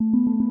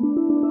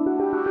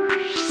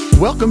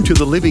Welcome to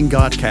the Living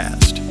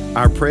Godcast.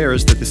 Our prayer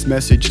is that this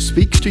message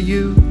speaks to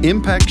you,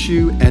 impacts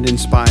you, and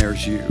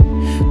inspires you.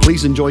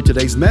 Please enjoy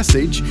today's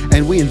message,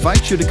 and we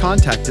invite you to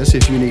contact us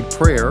if you need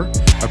prayer,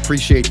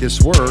 appreciate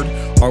this word,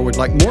 or would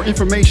like more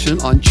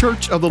information on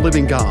Church of the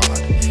Living God.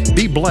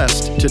 Be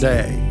blessed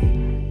today.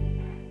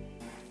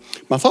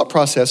 My thought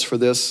process for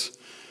this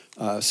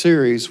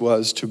series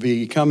was to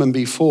become and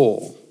be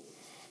full,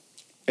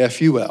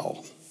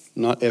 F-U-L,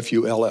 not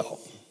F-U-L-L,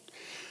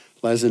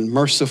 as in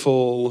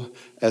merciful,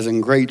 as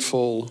in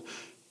grateful,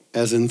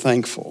 as in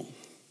thankful.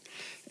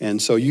 And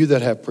so you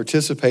that have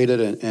participated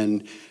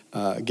and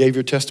gave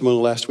your testimony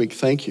last week,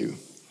 thank you.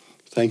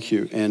 Thank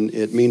you. And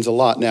it means a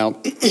lot.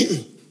 Now,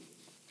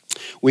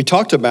 we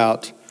talked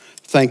about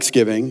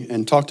Thanksgiving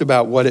and talked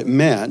about what it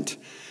meant.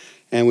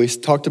 And we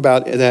talked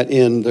about that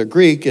in the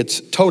Greek, it's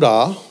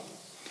toda.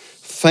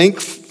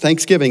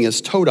 Thanksgiving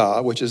is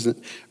toda, which is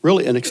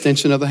really an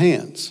extension of the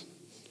hands.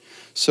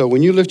 So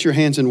when you lift your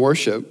hands in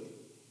worship,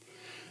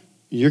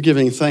 you're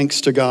giving thanks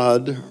to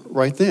God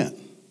right then,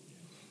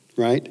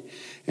 right?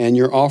 And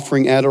you're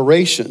offering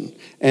adoration.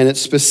 And it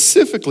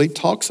specifically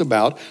talks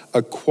about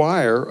a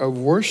choir of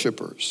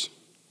worshipers.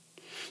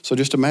 So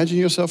just imagine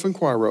yourself in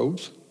choir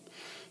robes.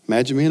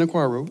 Imagine me in a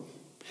choir robe.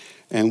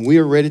 And we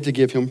are ready to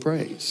give him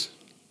praise.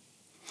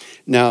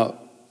 Now,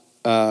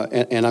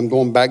 and I'm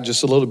going back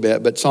just a little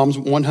bit, but Psalms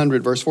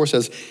 100 verse 4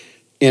 says,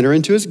 enter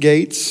into his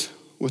gates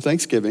with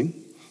thanksgiving.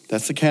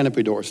 That's the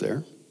canopy doors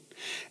there.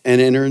 And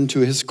enter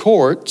into his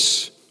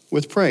courts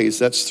with praise.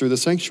 That's through the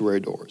sanctuary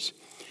doors.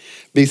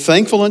 Be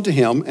thankful unto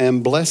him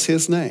and bless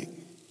his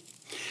name.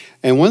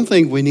 And one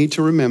thing we need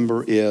to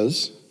remember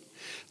is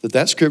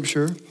that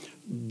scripture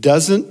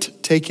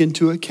doesn't take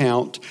into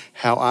account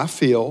how I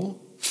feel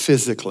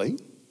physically.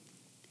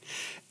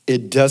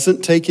 It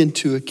doesn't take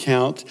into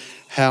account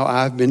how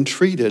I've been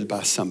treated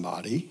by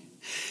somebody.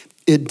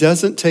 It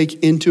doesn't take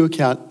into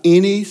account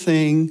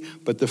anything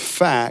but the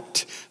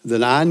fact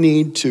that I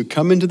need to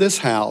come into this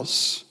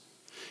house,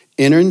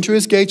 enter into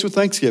his gates with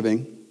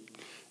thanksgiving,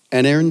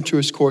 and enter into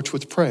his courts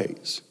with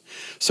praise.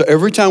 So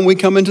every time we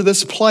come into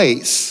this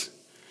place,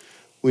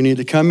 we need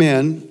to come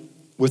in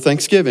with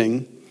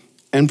thanksgiving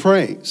and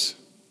praise.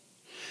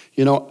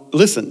 You know,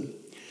 listen,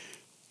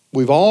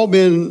 we've all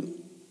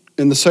been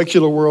in the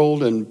secular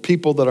world and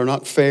people that are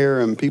not fair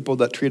and people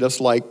that treat us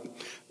like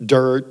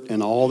dirt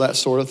and all that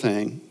sort of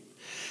thing.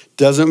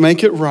 Doesn't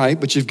make it right,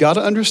 but you've got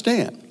to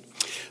understand.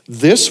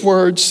 This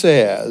word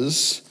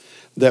says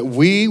that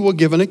we will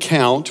give an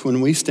account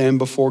when we stand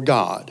before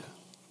God,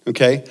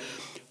 okay?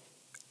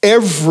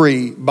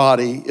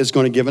 Everybody is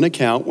going to give an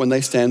account when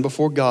they stand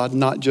before God,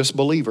 not just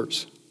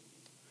believers.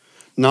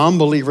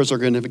 Non-believers are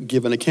going to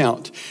give an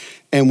account.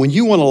 And when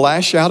you want to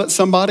lash out at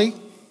somebody,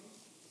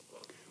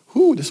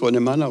 this wasn't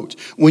in my notes.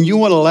 When you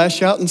want to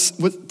lash out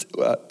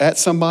at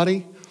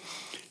somebody,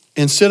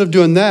 instead of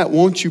doing that,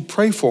 won't you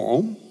pray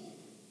for them?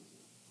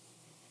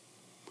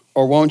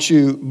 Or won't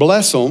you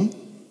bless them?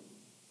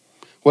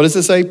 What does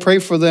it say? Pray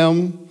for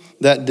them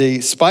that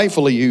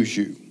despitefully use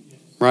you,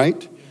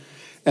 right?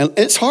 And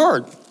it's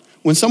hard.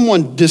 When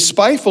someone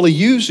despitefully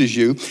uses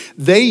you,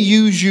 they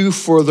use you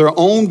for their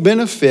own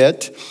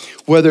benefit,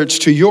 whether it's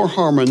to your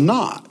harm or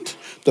not.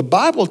 The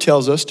Bible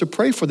tells us to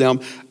pray for them.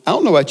 I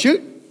don't know about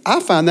you. I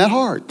find that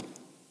hard.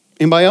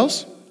 Anybody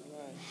else?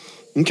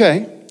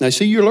 Okay. Now,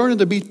 see, you're learning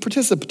to be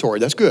participatory.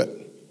 That's good.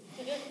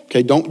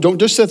 Okay, don't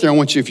just sit there. I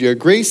want you, if you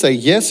agree, say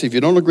yes. If you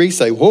don't agree,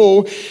 say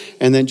whoa,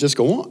 and then just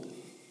go on.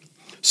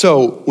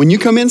 So when you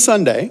come in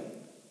Sunday,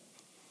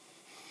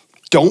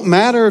 don't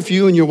matter if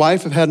you and your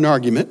wife have had an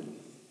argument.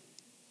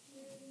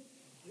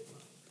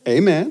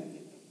 Amen.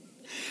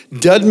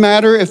 Doesn't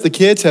matter if the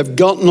kids have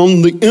gotten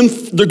on the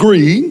nth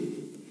degree.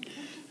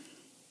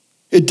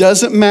 It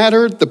doesn't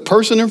matter the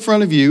person in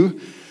front of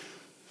you.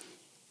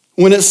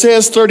 When it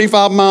says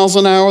 35 miles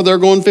an hour, they're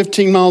going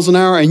 15 miles an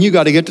hour, and you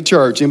got to get to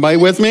church. Anybody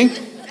with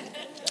me?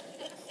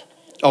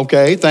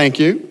 Okay, thank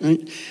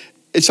you.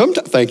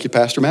 Thank you,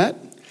 Pastor Matt.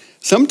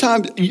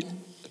 Sometimes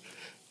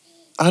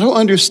I don't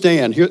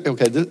understand.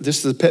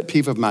 This is a pet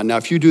peeve of mine. Now,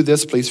 if you do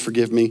this, please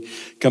forgive me.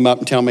 Come up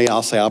and tell me.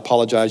 I'll say, I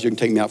apologize. You can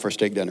take me out for a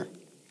steak dinner.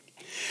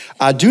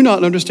 I do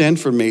not understand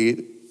for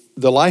me,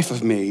 the life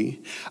of me.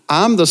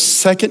 I'm the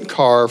second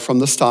car from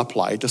the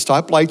stoplight. The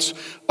stoplight's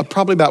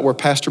probably about where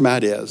Pastor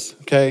Matt is,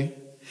 okay?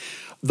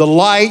 The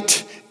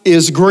light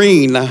is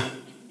green.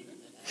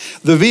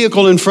 The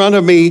vehicle in front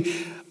of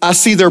me, I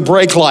see their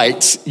brake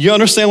lights. You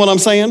understand what I'm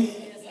saying?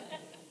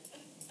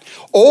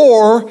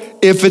 Or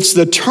if it's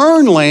the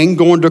turn lane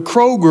going to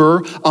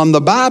Kroger on the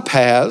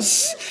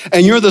bypass,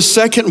 and you're the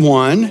second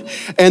one,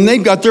 and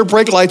they've got their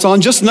brake lights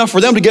on just enough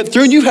for them to get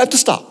through, and you have to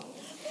stop.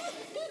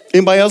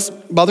 Anybody else?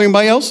 Bother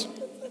anybody else?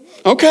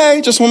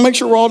 Okay, just want to make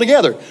sure we're all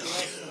together.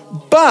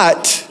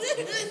 But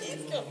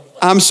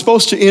I'm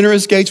supposed to enter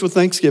his gates with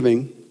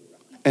thanksgiving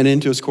and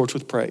into his courts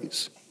with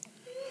praise.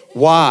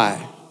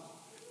 Why?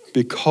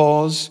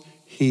 Because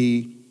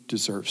he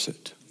deserves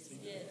it.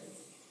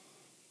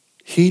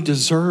 He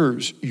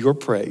deserves your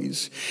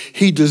praise.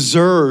 He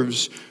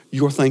deserves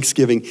your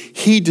thanksgiving.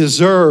 He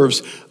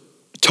deserves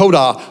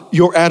Todah,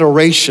 your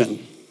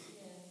adoration.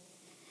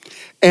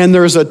 And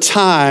there's a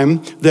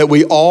time that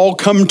we all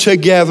come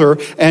together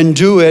and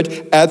do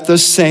it at the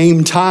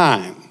same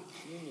time.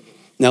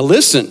 Now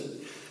listen,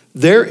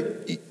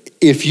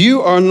 if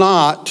you are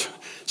not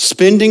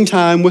spending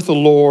time with the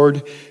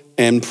Lord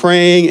and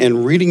praying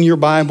and reading your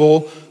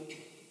Bible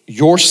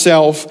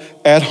yourself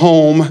at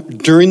home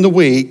during the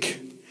week,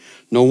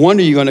 no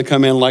wonder you're going to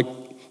come in like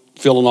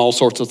filling all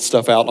sorts of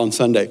stuff out on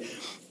Sunday.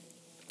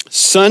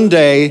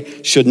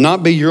 Sunday should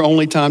not be your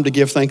only time to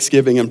give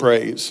thanksgiving and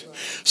praise.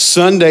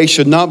 Sunday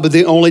should not be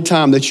the only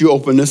time that you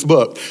open this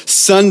book.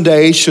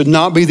 Sunday should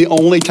not be the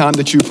only time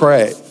that you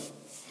pray.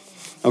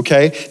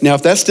 Okay? Now,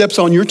 if that steps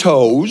on your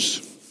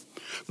toes,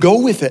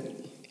 go with it.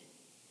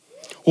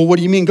 Well, what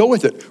do you mean go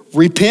with it?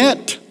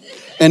 Repent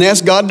and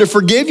ask God to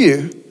forgive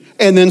you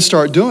and then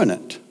start doing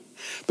it.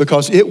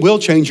 Because it will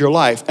change your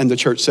life. And the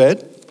church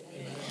said,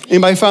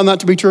 anybody found that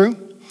to be true?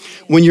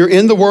 When you're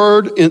in the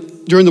Word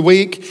during the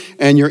week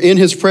and you're in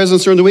His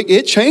presence during the week,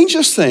 it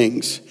changes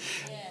things.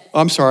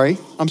 I'm sorry.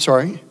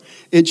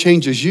 It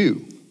changes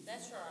you.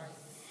 That's right.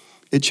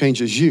 It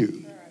changes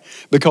you.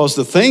 Because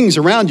the things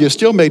around you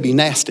still may be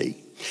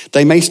nasty.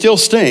 They may still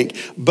stink,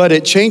 but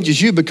it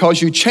changes you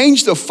because you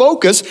change the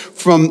focus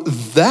from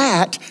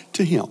that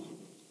to Him.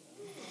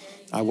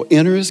 I will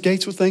enter His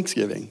gates with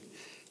thanksgiving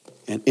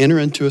and enter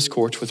into His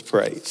courts with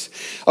praise.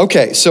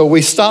 Okay, so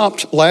we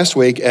stopped last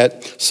week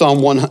at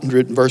Psalm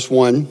 100, verse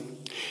 1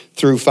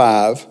 through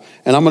 5.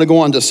 And I'm going to go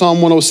on to Psalm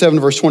 107,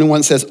 verse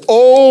 21. It says,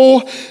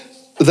 "Oh,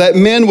 that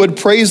men would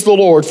praise the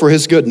Lord for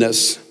His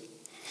goodness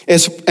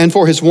and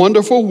for His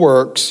wonderful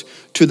works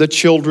to the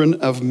children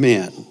of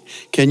men."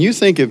 Can you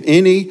think of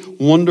any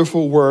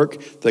wonderful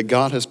work that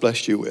God has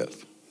blessed you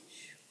with?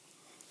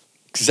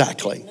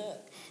 Exactly.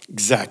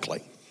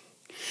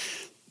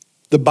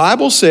 The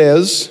Bible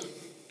says,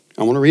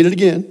 I want to read it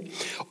again.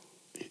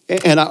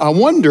 And I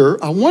wonder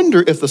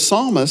if the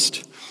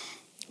psalmist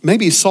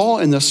maybe saw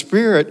in the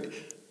Spirit,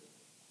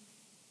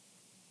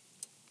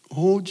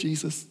 oh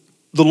Jesus,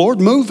 the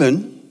Lord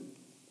moving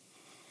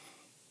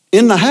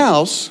in the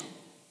house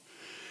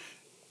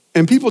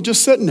and people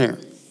just sitting there.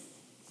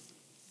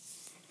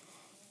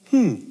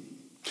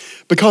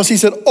 Because he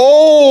said,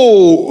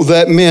 "Oh,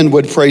 that men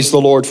would praise the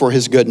Lord for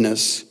His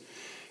goodness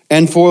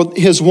and for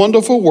His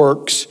wonderful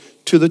works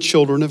to the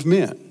children of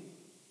men."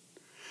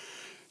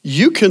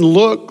 You can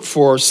look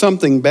for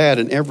something bad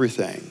in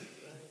everything,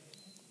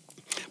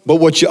 but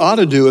what you ought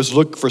to do is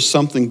look for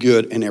something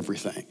good in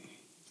everything.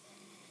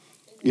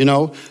 You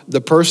know,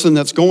 the person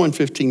that's going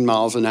 15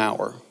 miles an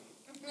hour,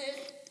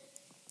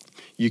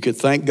 you could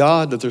thank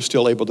God that they're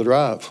still able to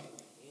drive.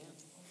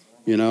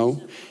 You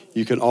know,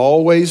 you can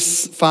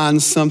always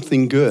find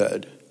something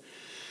good.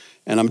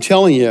 And I'm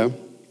telling you,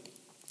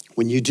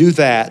 when you do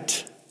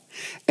that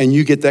and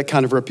you get that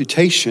kind of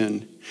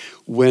reputation,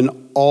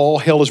 when all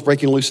hell is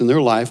breaking loose in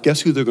their life, guess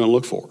who they're going to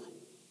look for?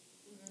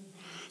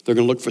 They're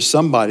going to look for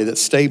somebody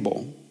that's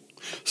stable,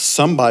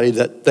 somebody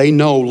that they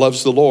know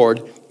loves the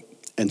Lord,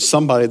 and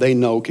somebody they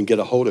know can get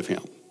a hold of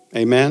Him.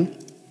 Amen?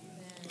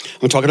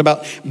 I'm talking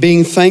about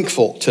being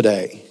thankful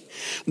today.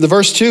 The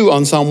verse 2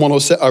 on Psalm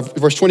 107,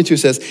 verse 22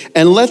 says,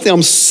 "And let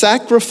them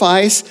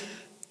sacrifice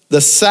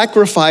the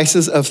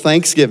sacrifices of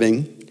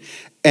thanksgiving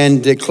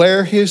and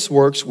declare His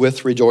works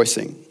with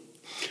rejoicing."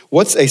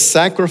 What's a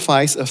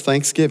sacrifice of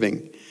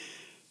thanksgiving?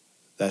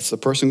 That's the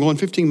person going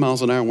 15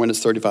 miles an hour when it's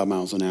 35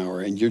 miles an hour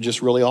and you're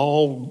just really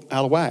all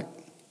out of whack.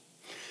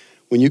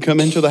 When you come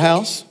into the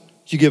house,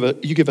 you give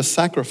a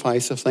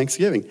sacrifice of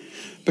thanksgiving.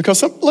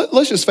 Because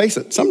let's just face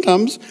it,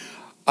 sometimes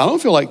I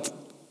don't feel like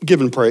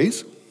giving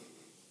praise.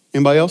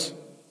 Anybody else?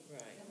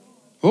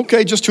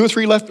 Okay, just 2 or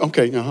 3 left.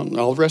 Okay,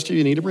 all the rest of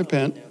you need to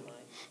repent.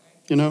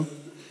 You know?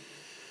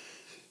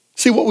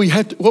 See, what we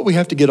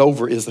have to get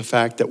over is the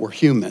fact that we're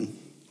human.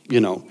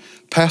 You know,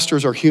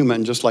 pastors are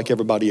human just like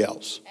everybody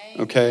else,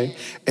 okay?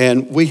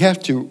 And we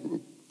have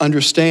to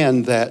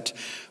understand that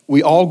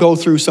we all go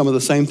through some of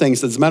the same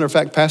things. As a matter of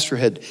fact,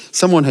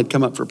 someone had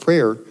come up for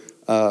prayer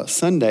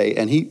Sunday,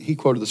 and he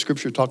quoted the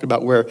scripture talking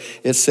about where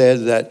it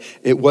said that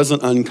it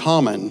wasn't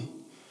uncommon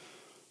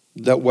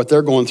that what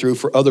they're going through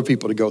for other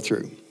people to go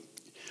through.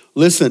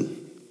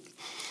 Listen,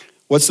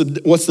 what's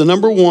the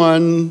number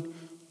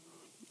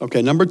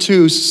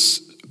 2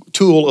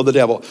 tool of the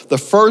devil? The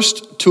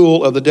first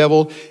tool of the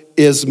devil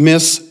is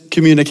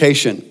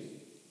miscommunication.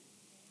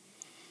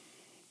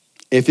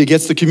 If he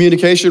gets the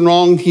communication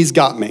wrong, he's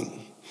got me.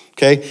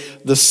 Okay?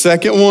 The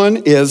second one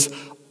is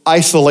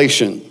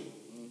isolation.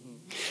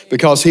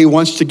 Because he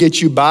wants to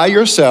get you by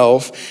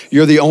yourself.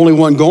 You're the only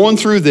one going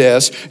through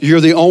this. You're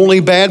the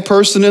only bad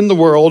person in the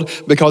world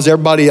because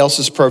everybody else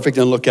is perfect,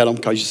 and look at them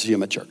because you see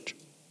them at church.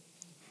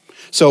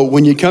 So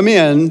when you come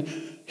in,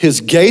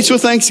 His gates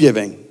with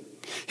thanksgiving,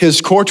 His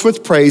courts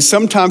with praise,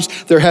 sometimes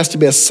there has to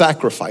be a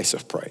sacrifice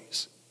of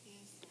praise.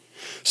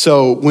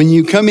 So when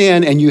you come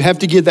in and you have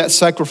to give that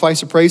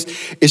sacrifice of praise,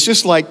 it's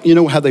just like, you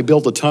know how they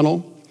build a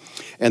tunnel?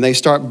 And they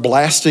start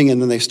blasting,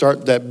 and then they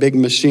start that big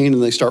machine,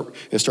 and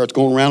it starts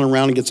going round and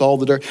round and gets all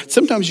the dirt.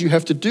 Sometimes you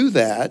have to do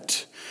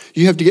that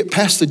You have to get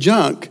past the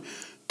junk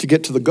to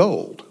get to the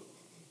gold.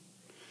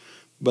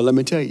 But let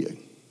me tell you,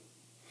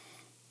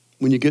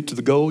 when you get to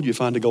the gold, you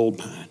find a gold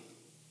mine.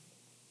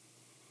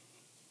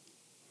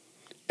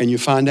 And you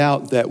find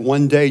out that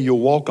one day you'll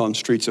walk on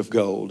streets of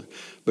gold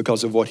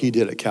because of what he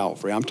did at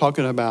Calvary. I'm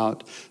talking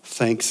about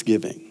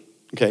thanksgiving.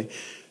 Okay,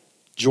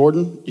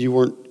 Jordan, you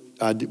weren't.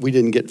 We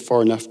didn't get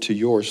far enough to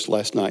yours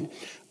last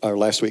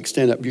week.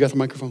 Stand up. You got the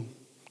microphone?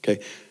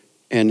 Okay.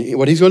 And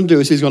what he's going to do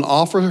is he's going to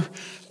offer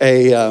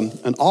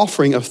an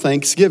offering of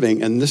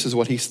thanksgiving, and this is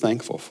what he's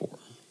thankful for.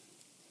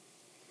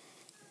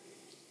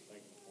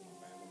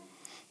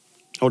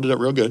 Hold it up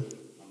real good.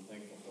 I'm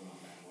thankful for my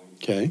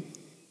family. Okay.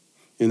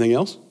 Anything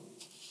else?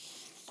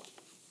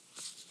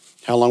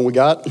 How long we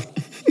got?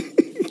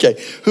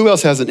 Okay. Who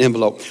else has an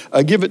envelope?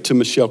 Give it to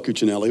Michelle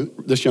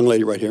Cuccinelli, this young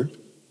lady right here.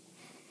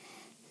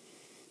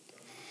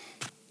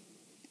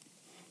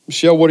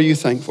 Michelle, what are you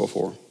thankful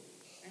for?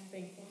 I'm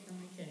thankful for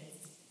my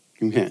kids.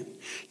 Okay.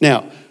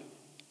 Now,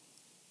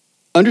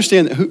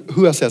 understand that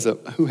who else has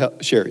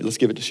Sherry, let's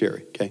give it to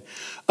Sherry, okay?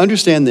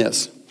 Understand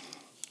this.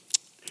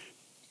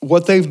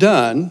 What they've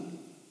done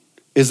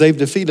is they've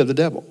defeated the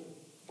devil.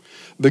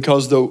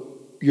 Because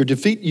you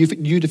defeat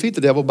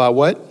the devil by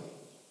what?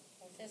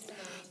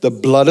 The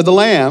blood of the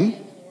Lamb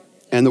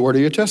and the word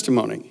of your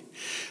testimony.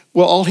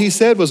 Well, all he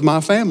said was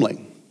my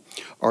family.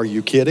 Are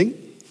you kidding?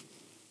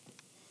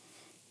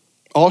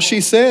 All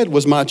she said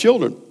was my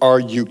children. Are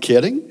you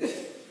kidding?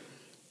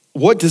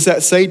 What does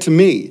that say to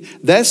me?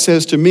 That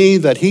says to me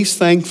that he's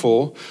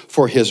thankful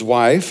for his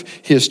wife,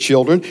 his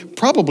children,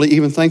 probably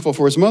even thankful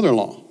for his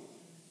mother-in-law.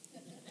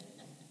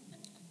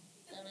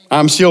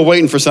 I'm still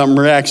waiting for some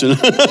reaction.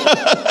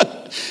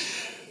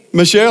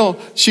 Michelle,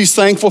 she's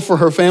thankful for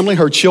her family,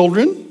 her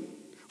children,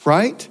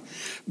 right?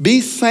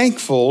 Be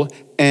thankful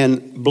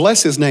and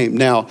bless his name.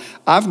 Now,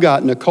 I've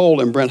got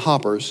Nicole and Brent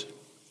Hoppers.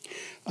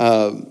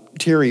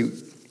 Terry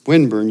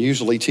Winburn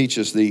usually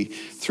teaches the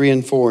 3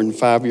 and 4 and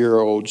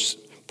 5-year-olds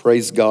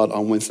praise God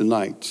on Wednesday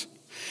nights.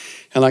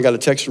 And I got a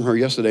text from her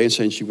yesterday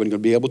saying she wasn't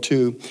going to be able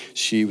to.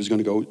 She was going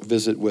to go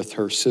visit with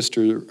her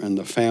sister and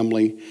the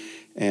family.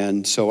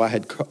 And so I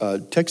had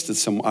texted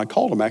someone. I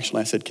called them actually.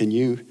 I said, can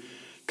you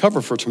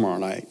cover for tomorrow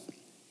night?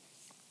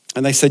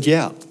 And they said,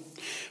 yeah.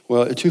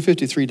 Well, at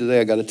 2:53 today,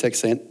 I got a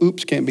text saying,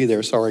 oops, can't be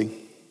there, sorry.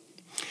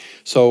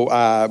 So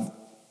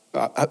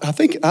I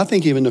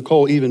think even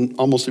Nicole even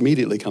almost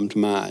immediately come to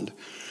mind.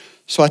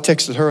 So I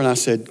texted her and I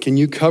said, can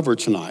you cover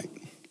tonight?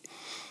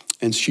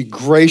 And she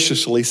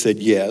graciously said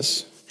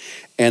yes.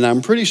 And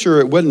I'm pretty sure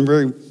it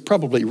wasn't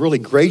probably really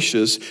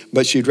gracious,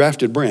 but she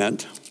drafted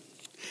Brent.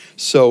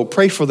 So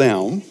pray for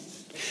them,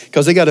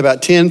 because they got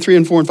about 10, 3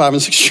 and 4 and 5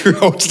 and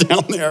 6-year-olds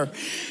down there.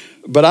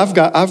 But I've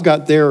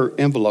got their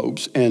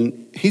envelopes,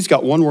 and he's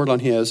got one word on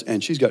his,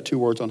 and she's got 2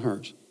 words on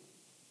hers.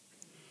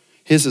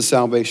 His is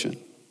salvation.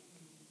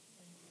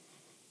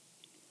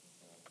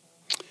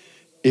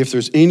 If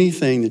there's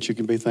anything that you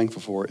can be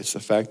thankful for, it's the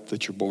fact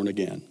that you're born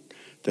again,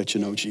 that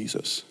you know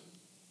Jesus.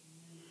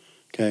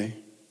 Okay?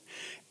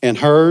 And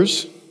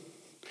hers,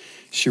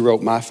 she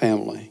wrote, my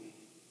family.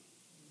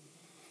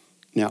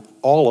 Now,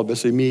 all of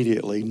us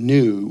immediately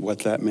knew what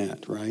that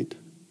meant, right?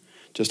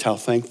 Just how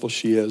thankful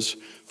she is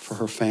for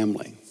her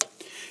family.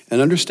 And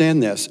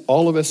understand this,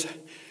 all of us,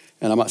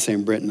 and I'm not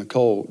saying Brent and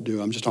Nicole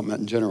do, I'm just talking about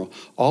in general,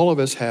 all of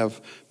us have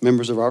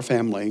members of our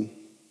family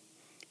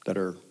that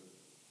are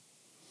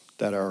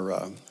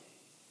I'm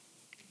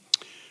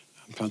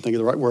trying to think of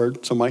the right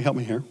word. Somebody help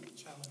me here.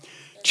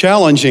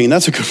 Challenging.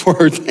 That's a good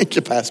word. Thank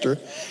you, Pastor.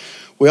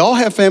 We all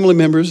have family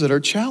members that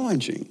are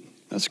challenging.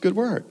 That's a good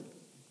word.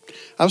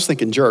 I was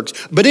thinking jerks.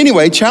 But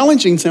anyway,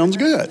 challenging sounds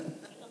good.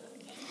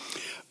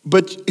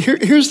 But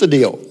here's the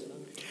deal.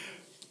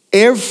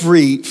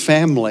 Every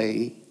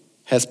family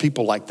has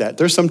people like that.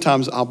 There's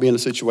sometimes I'll be in a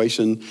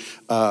situation,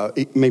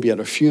 maybe at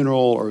a funeral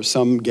or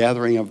some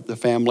gathering of the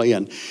family,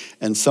 and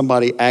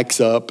somebody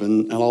acts up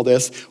and all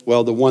this.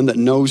 Well, the one that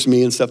knows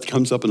me and stuff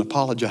comes up and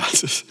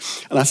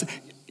apologizes. And I say,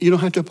 you don't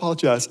have to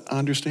apologize. I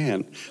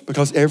understand.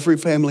 Because every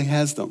family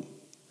has them,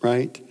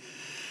 right?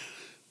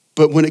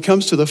 But when it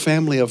comes to the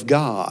family of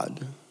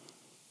God,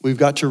 we've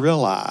got to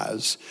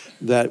realize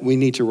that we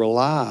need to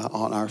rely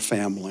on our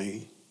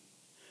family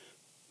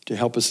to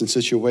help us in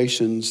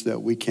situations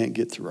that we can't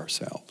get through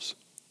ourselves.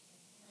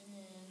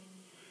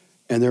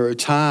 And there are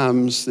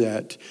times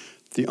that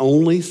the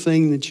only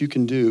thing that you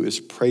can do is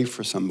pray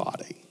for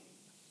somebody.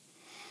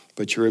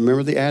 But you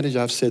remember the adage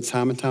I've said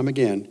time and time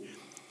again,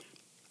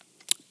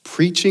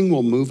 preaching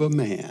will move a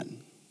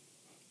man,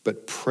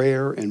 but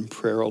prayer and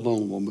prayer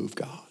alone will move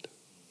God.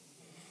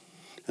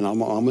 And I'm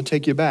going to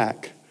take you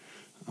back.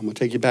 I'm going to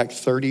take you back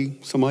 30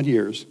 some odd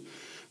years.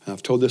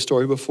 I've told this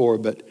story before,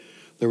 but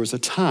there was a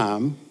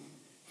time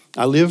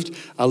I lived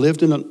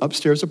in an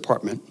upstairs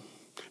apartment.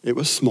 It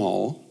was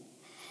small.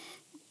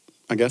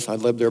 I guess I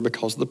lived there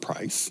because of the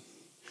price.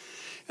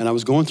 And I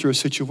was going through a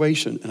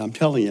situation, and I'm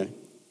telling you,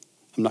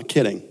 I'm not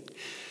kidding.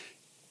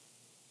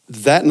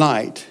 That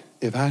night,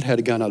 if I'd had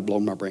a gun, I'd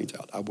blown my brains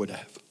out. I would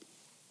have.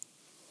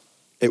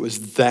 It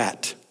was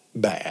that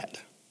bad.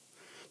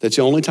 That's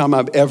the only time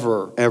I've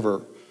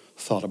ever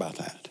thought about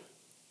that.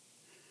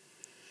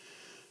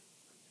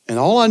 And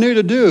all I knew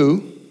to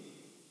do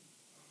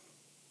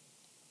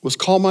was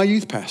call my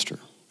youth pastor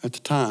at the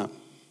time.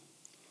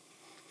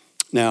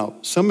 Now,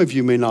 some of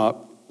you may not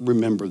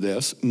remember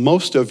this.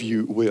 Most of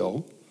you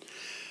will.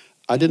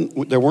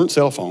 There weren't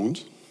cell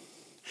phones.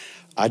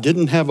 I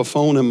didn't have a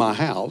phone in my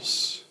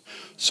house.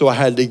 So I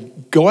had to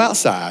go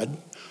outside,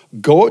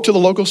 go up to the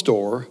local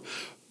store,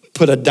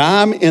 put a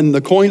dime in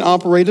the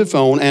coin-operated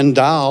phone and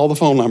dial the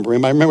phone number.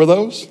 Anybody remember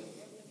those?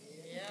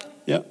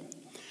 Yeah.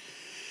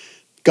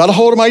 Got a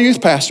hold of my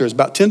youth pastor. It's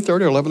about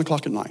 10:30 or 11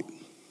 o'clock at night.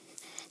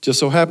 Just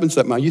so happens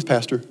that my youth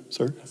pastor,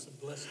 sir? That's a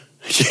blessing.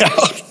 Yeah.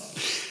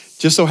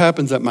 Just so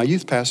happens that my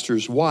youth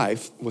pastor's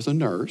wife was a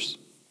nurse,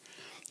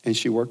 and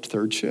she worked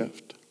third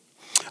shift.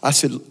 I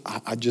said,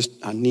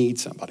 I need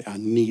somebody. I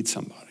need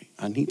somebody.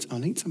 I need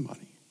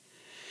somebody.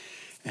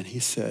 And he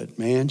said,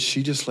 man,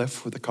 she just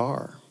left with the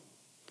car,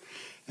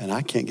 and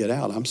I can't get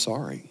out. I'm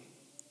sorry.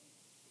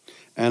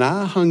 And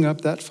I hung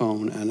up that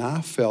phone, and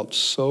I felt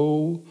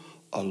so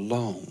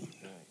alone.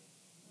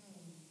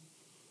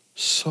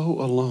 So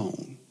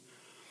alone.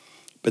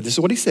 But this is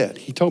what he said.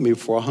 He told me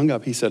before I hung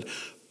up, he said,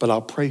 but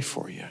I'll pray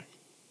for you.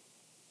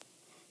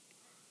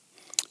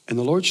 And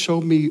the Lord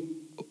showed me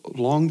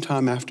a long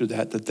time after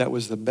that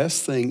was the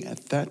best thing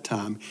at that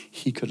time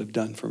he could have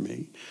done for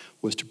me,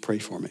 was to pray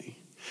for me.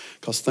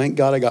 Because thank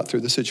God I got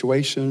through the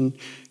situation,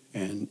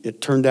 and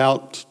it turned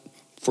out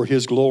for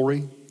his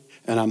glory.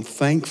 And I'm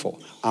thankful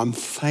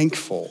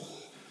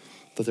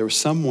that there was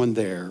someone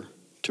there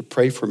to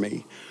pray for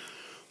me.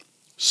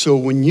 So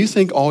when you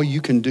think all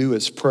you can do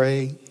is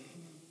pray,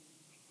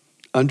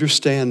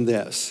 understand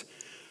this,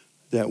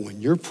 that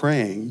when you're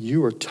praying,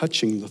 you are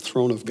touching the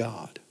throne of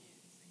God.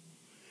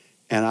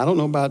 And I don't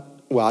know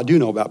I do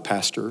know about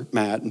Pastor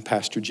Matt and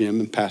Pastor Jim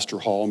and Pastor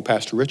Hall and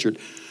Pastor Richard,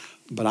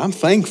 but I'm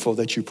thankful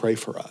that you pray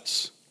for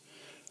us.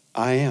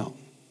 I am.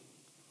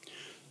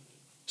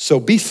 So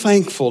be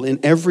thankful in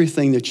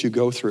everything that you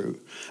go through,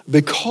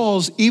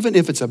 because even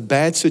if it's a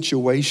bad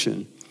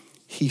situation,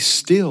 he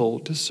still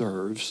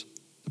deserves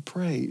the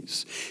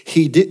praise.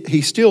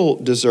 He still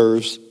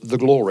deserves the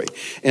glory.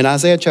 In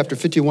Isaiah chapter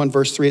 51,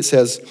 verse 3, it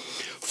says,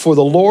 for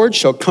the Lord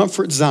shall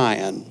comfort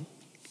Zion.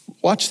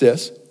 Watch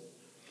this.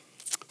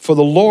 For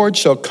the Lord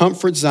shall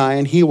comfort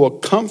Zion. He will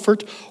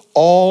comfort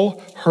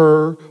all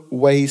her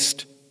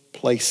waste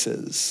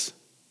places.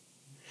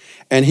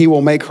 And he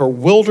will make her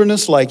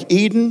wilderness like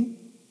Eden,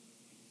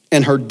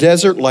 and her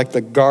desert like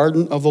the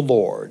garden of the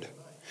Lord.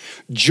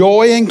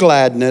 Joy and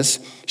gladness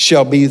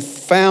shall be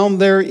found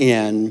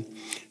therein,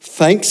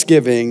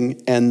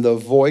 thanksgiving and the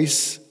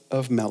voice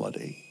of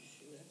melody.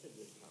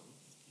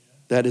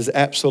 That is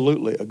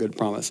absolutely a good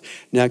promise.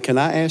 Now, can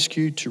I ask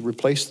you to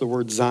replace the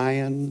word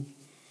Zion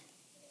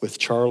with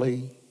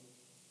Charlie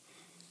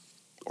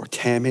or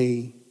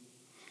Tammy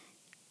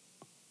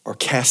or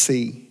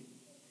Cassie?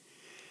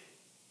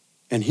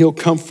 And he'll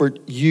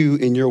comfort you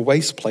in your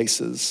waste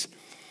places.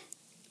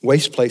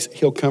 Waste place,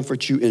 he'll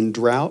comfort you in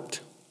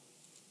drought,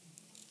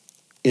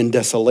 in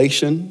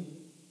desolation,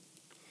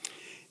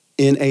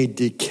 in a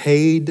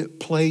decayed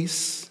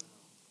place,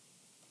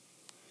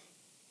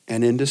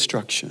 and in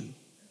destruction.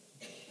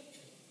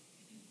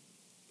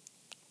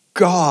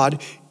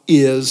 God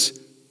is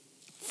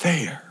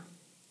there,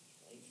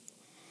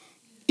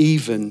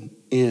 even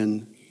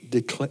in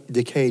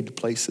decayed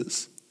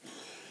places.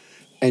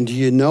 And do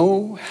you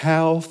know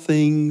how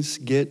things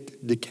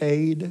get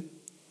decayed?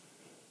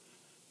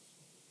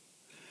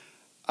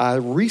 I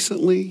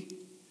recently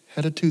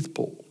had a tooth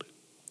pulled.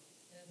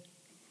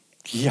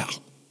 Yeah.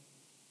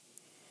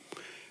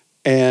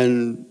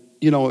 And,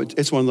 you know,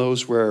 it's one of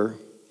those where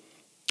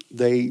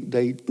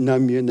they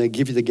numb you and they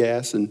give you the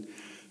gas, and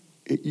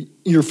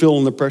you're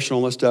feeling the pressure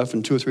and all that stuff,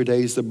 and 2 or 3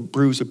 days the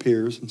bruise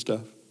appears and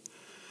stuff.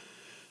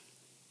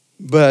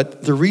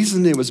 But the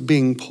reason it was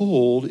being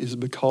pulled is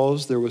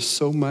because there was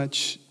so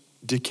much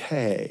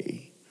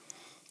decay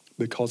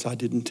because I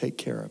didn't take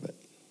care of it.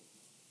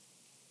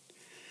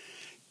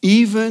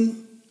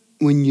 Even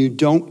when you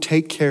don't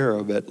take care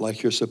of it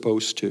like you're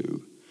supposed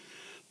to,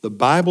 the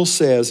Bible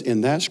says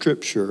in that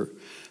scripture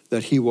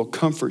that he will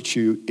comfort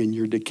you in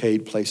your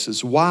decayed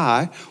places.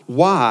 Why?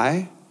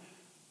 Why?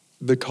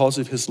 Because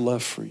of his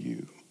love for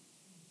you.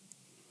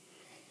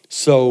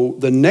 So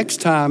the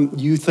next time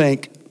you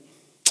think,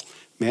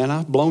 man,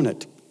 I've blown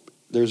it,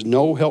 there's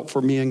no help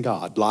for me in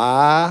God,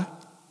 lie.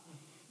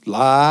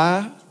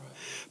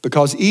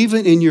 Because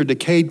even in your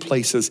decayed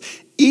places,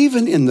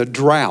 even in the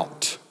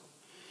drought,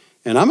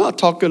 and I'm not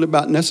talking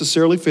about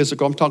necessarily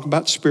physical, I'm talking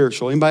about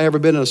spiritual. Anybody ever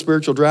been in a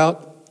spiritual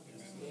drought?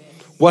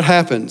 What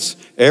happens?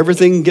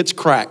 Everything gets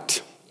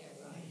cracked.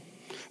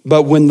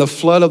 But when the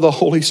flood of the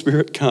Holy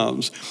Spirit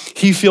comes,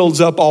 he fills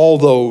up all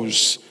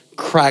those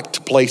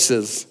cracked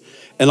places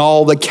and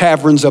all the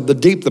caverns of the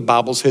deep. The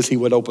Bible says he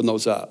would open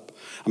those up.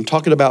 I'm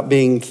talking about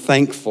being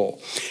thankful.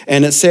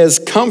 And it says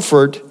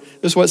comfort.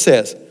 This is what it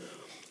says.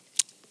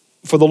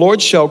 For the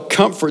Lord shall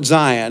comfort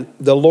Zion.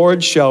 The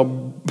Lord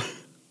shall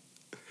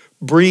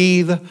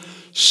breathe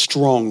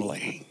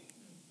strongly.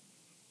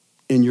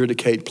 in your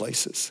decayed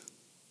places.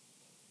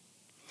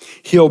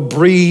 He'll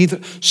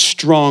breathe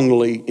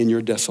strongly in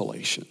your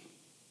desolation.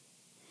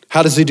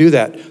 How does he do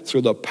that?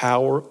 Through the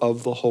power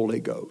of the Holy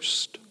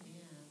Ghost.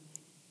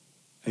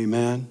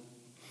 Amen.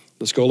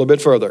 Let's go a little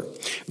bit further.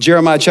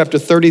 Jeremiah chapter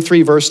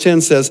 33 verse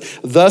 10 says,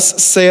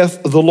 "Thus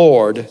saith the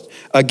Lord,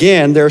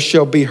 again there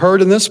shall be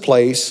heard in this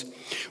place,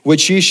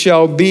 which ye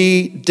shall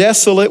be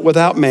desolate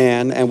without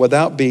man and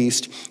without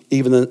beast,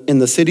 even in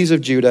the cities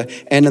of Judah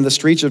and in the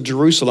streets of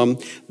Jerusalem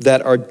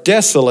that are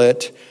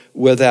desolate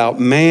without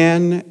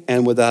man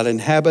and without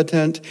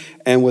inhabitant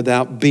and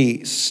without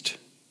beast."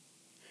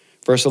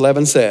 Verse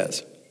 11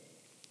 says,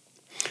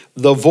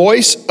 "The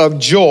voice of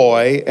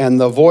joy and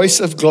the voice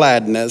of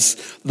gladness,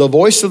 the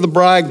voice of the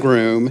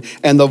bridegroom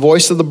and the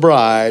voice of the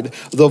bride,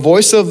 the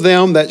voice of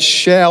them that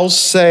shall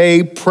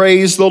say,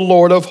 Praise the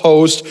Lord of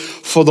hosts,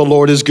 for the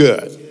Lord is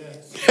good."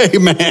 Yes.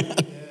 Amen.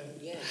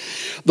 Yes.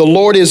 The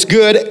Lord is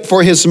good,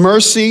 for his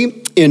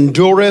mercy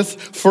endureth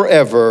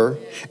forever.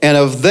 And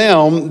of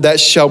them that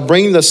shall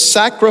bring the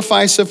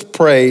sacrifice of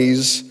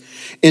praise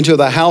into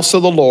the house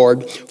of the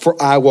Lord, for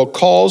I will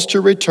cause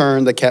to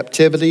return the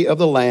captivity of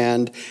the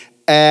land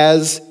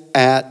as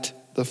at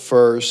the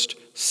first,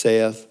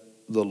 saith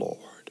the Lord.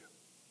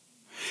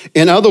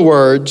 In other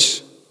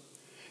words,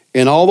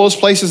 in all those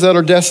places that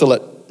are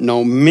desolate,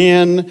 no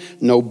men,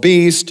 no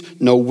beast,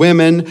 no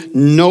women,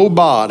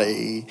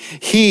 nobody,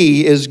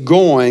 he is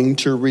going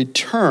to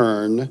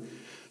return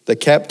the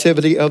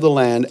captivity of the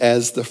land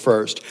as the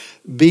first.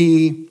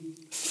 Be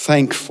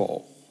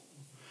thankful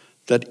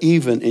that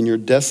even in your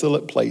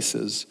desolate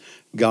places,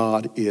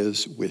 God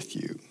is with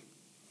you.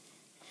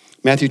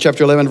 Matthew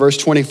chapter 11, verse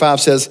 25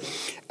 says,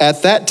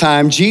 "At that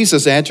time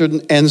Jesus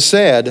answered and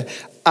said,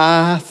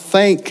 I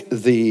thank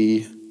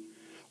thee,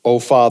 O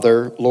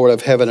Father, Lord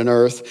of heaven and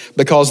earth,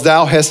 because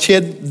thou hast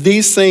hid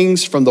these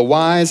things from the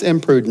wise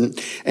and prudent,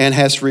 and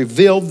hast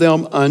revealed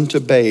them unto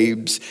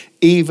babes.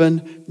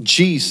 Even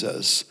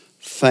Jesus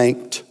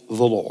thanked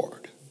the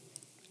Lord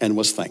and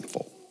was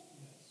thankful."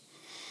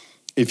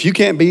 If you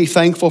can't be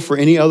thankful for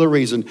any other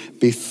reason,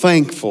 be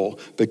thankful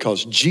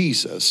because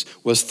Jesus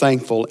was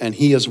thankful, and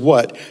he is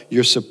what?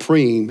 Your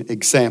supreme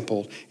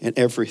example in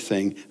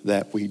everything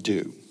that we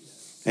do.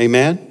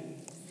 Amen?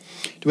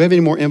 Do we have any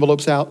more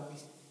envelopes out?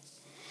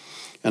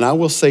 And I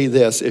will say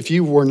this, if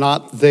you were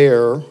not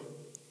there,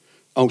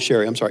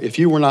 Sherry, I'm sorry. If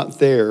you were not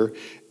there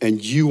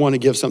and you want to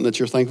give something that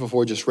you're thankful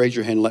for, just raise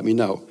your hand and let me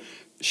know.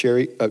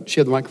 Sherry, she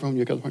had the microphone?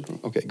 You got the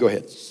microphone? Okay, go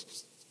ahead.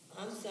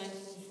 I'm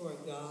thankful for a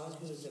God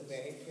who is a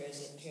very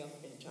present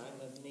help in time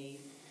of need.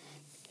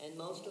 And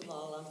most of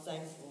all, I'm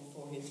thankful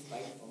for his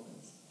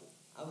faithfulness.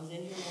 I was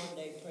in here one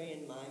day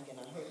praying, Mike, and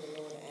I heard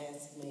the Lord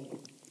ask me,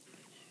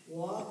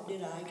 what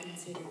did I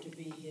consider to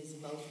be his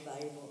most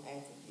valuable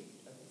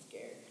attribute of his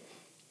character?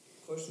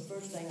 Of course, the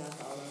first thing I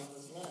thought of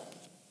was love.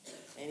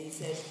 And he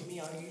says to me,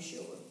 are you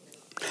sure?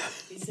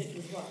 He said,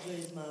 because what good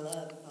is my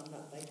love if I'm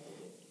not faithful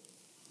with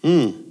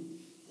it?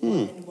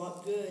 And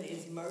what good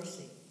is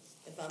mercy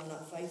if I'm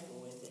not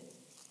faithful with it?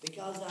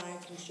 Because I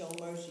can show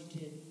mercy to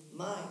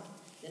Mike,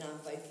 then I'm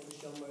faithful to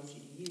show mercy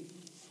to you.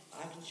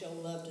 I can show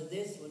love to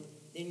this one,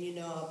 then you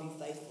know I'll be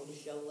faithful to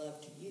show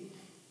love to you.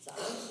 So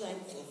I'm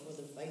thankful for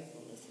the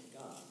faithfulness of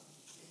God.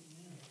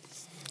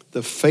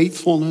 The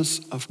faithfulness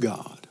of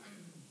God.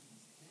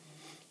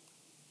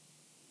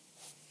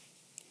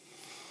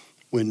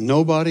 When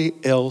nobody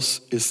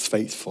else is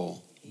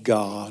faithful,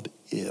 God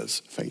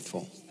is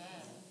faithful.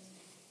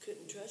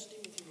 Couldn't trust him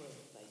if he wasn't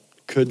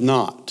faithful. Could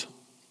not.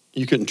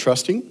 You couldn't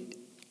trust him?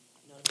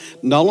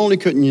 Not only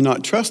couldn't you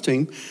not trust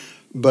him,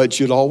 but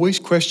you'd always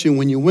question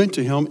when you went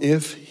to him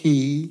if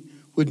he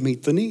would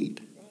meet the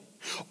need.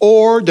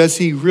 Or does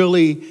he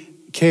really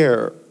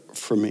care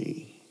for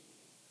me?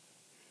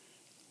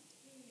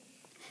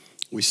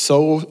 We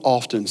so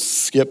often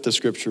skip the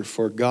scripture,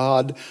 for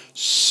God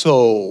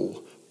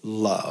so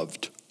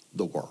loved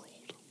the world.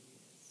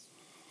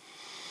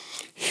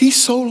 He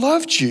so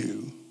loved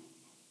you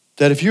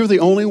that if you're the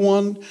only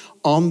one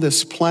on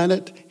this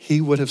planet,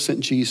 he would have sent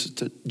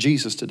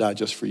Jesus to die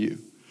just for you.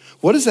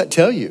 What does that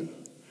tell you?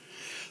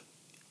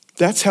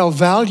 That's how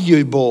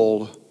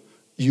valuable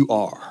you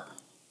are.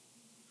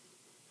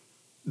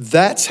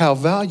 That's how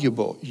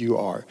valuable you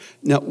are.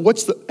 Now,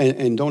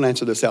 and don't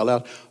answer this out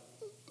loud.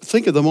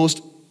 Think of the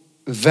most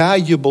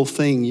valuable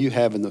thing you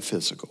have in the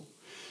physical.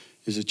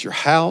 Is it your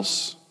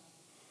house?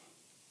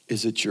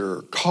 Is it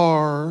your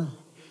car?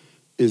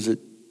 Is it,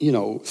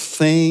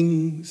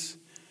 things?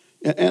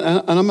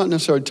 And I'm not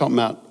necessarily talking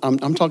about,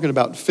 I'm talking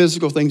about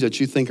physical things that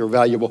you think are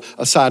valuable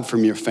aside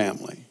from your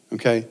family,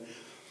 okay?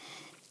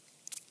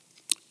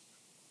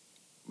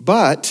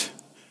 But,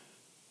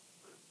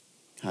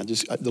 I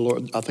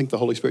think the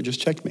Holy Spirit just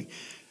checked me,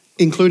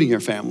 including your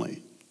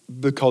family,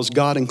 because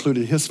God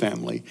included his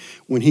family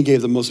when he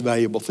gave the most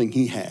valuable thing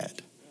he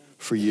had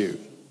for you.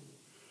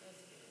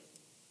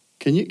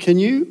 Can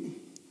you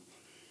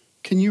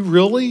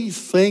really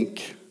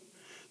think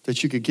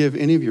that you could give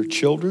any of your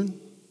children,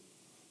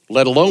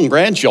 let alone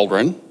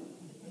grandchildren,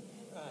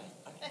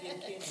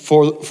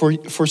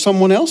 for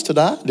someone else to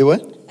die? Do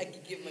it? I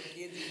could give my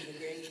kids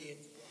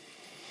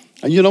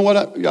And you know what?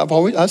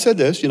 I said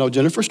this. You know,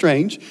 Jennifer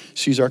Strange,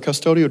 she's our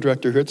custodial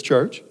director here at the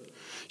church.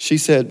 She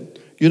said,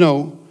 you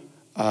know,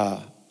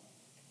 I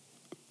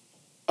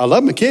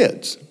love my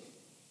kids,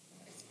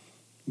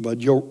 but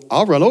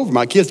I'll run over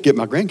my kids to get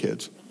my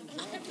grandkids.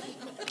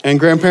 And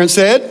grandparents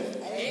said,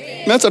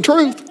 amen. That's the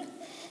truth.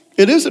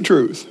 It is the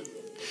truth.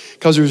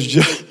 Because there's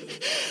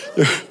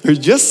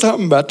just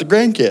something about the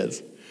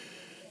grandkids.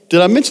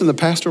 Did I mention the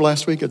pastor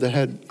last week that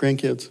had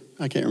grandkids?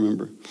 I can't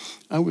remember.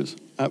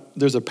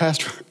 There's a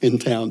pastor in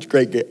town,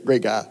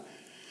 great guy.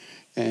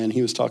 And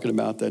he was talking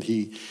about that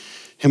him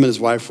and his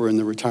wife were in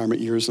the retirement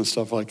years and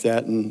stuff like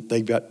that. And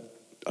they got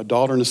a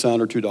daughter and a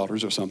son or two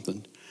daughters or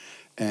something.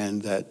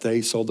 And that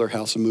they sold their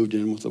house and moved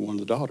in with one of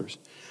the daughters.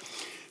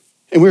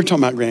 And we were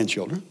talking about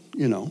grandchildren,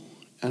 you know.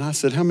 And I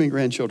said, how many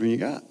grandchildren you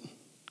got?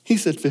 He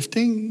said,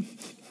 15.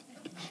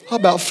 I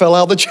about fell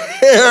out of the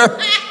chair.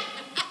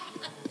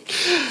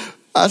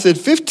 I said,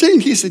 15?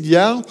 He said,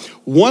 yeah.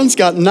 One's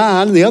got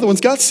 9 and the other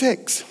one's got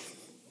 6.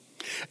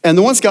 And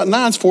the one's got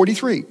 9's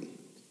 43.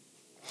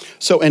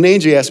 So, and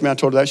Angie asked me, I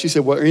told her that. She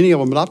said, well, are any of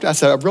them adopted? I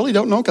said, I really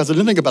don't know because I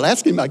didn't think about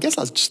asking him. I guess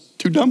I was just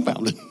too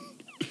dumbfounded.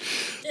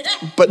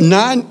 But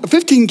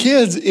 15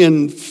 kids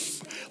in,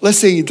 let's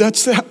see,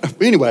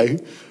 anyway,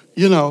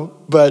 you know,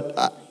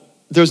 but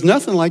there's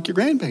nothing like your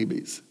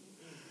grandbabies.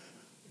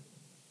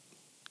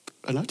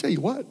 And I'll tell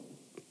you what,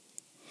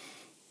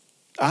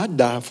 I'd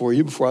die for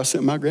you before I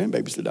sent my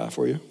grandbabies to die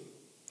for you.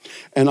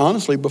 And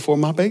honestly, before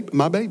my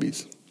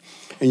babies.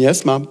 And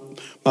yes, my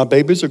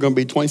babies are going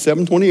to be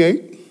 27,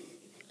 28.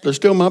 They're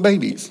still my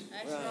babies.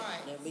 That's right.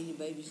 They'll be your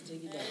babies till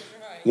you die.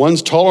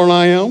 One's taller than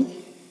I am.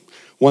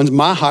 One's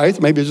my height,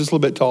 maybe just a little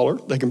bit taller.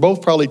 They can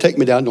both probably take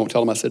me down. Don't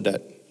tell them I said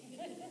that.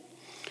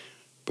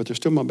 But they're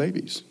still my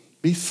babies.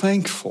 Be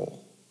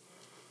thankful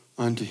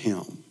unto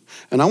him.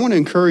 And I want to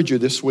encourage you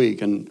this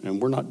week,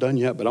 and we're not done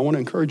yet, but I want to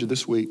encourage you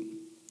this week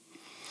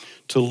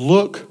to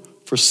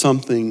look for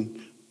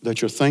something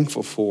that you're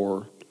thankful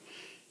for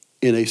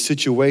in a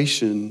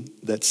situation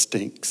that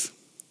stinks.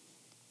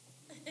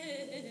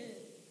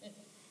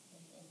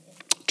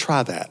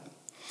 Try that.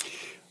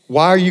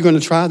 Why are you going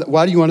to try that?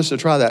 Why do you want us to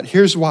try that?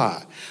 Here's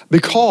why.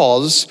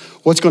 Because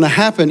what's going to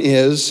happen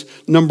is,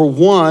 number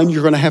one,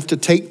 you're going to have to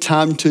take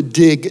time to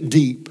dig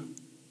deep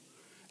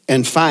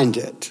and find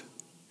it.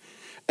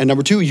 And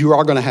number two, you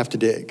are going to have to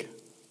dig.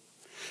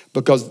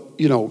 Because,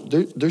 you know,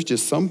 there's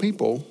just some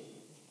people,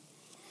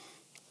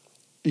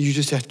 you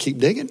just have to keep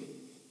digging.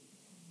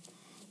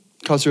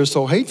 Because they're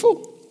so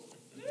hateful.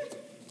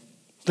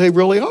 They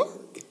really are.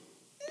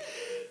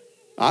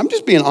 I'm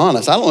just being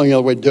honest. I don't know any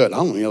other way to do it. I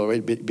don't know any other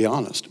way to be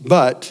honest.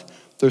 But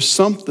there's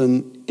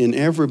something in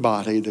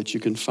everybody that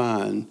you can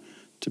find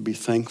to be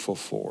thankful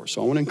for.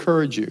 So I want to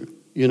encourage you,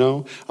 you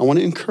know. I want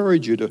to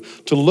encourage you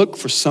to look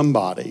for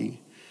somebody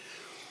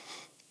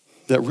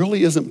that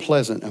really isn't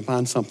pleasant and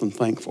find something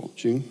thankful.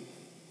 June?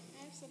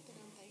 I have something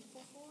I'm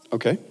thankful for.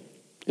 Okay.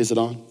 Is it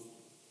on?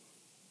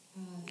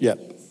 Yeah.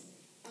 Yes.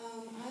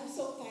 I'm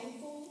so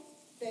thankful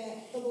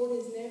that the Lord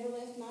has never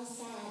left my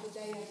side the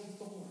day I was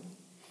born.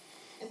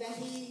 And that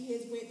he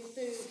has went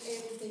through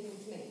everything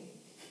with me.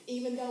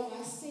 Even though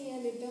I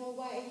sinned and fell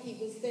away, he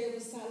was there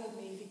beside of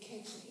me to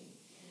catch me.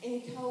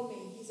 And he told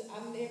me, he said,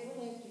 I've never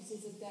left you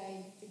since the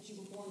day that you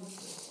were born this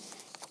morning.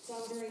 So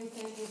I'm very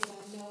thankful that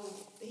I know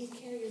that he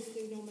carries us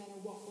through no matter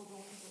what we're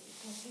going through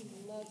because he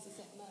loves us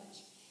that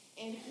much.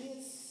 And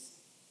his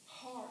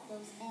heart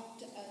goes out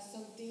to us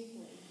so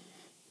deeply.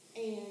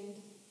 And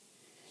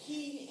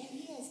he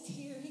has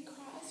tears, he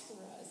cries for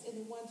us and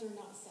the ones who are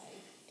not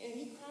saved. And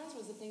he cries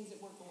for the things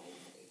that we're going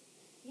through.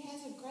 He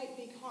has a great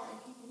big heart and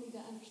people need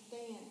to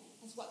understand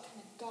that's what kind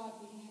of God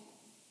we have.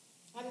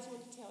 I just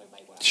want to tell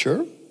everybody what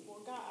Sure. I feel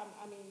for God.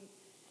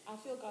 I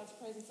feel God's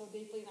presence so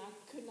deeply and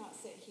I could not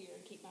sit here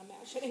and keep my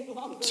mouth shut any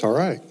longer. It's all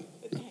right.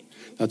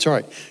 That's all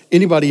right.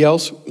 Anybody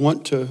else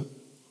want to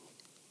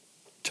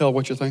tell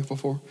what you're thankful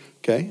for?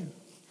 Okay.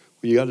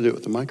 Well, you got to do it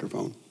with the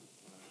microphone.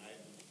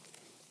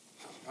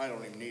 I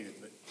don't even need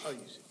it, but I'll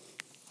use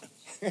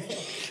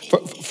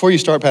it. Before you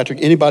start, Patrick,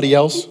 anybody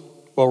else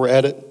while we're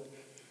at it?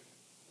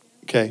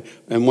 Okay.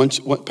 And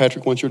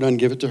Patrick, once you're done,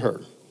 give it to her,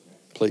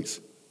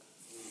 please.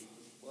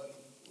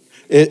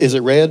 Is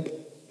it red?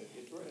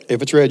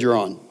 If it's red, you're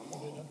on.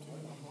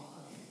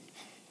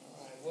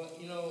 Well,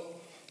 you know,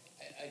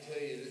 I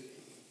tell you,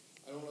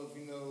 I don't know if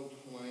you know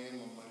who I am.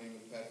 My name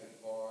is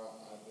Patrick Parr.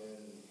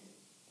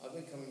 I've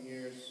been coming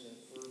here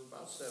for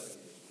about 7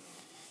 years now.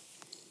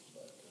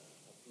 But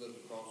I've lived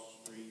across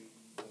the street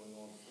going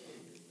on 4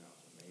 years now.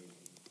 It's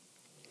amazing.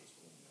 It's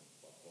going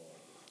by far.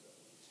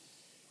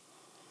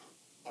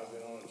 I've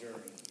been on a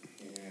journey,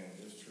 and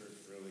this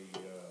church really is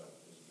a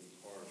big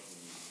part of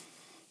me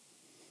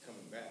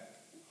coming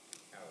back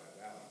out of that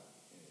valley.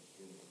 And it's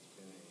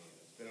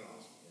been an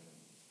awesome journey.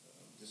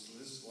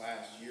 This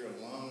last year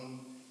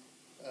alone,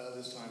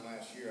 this time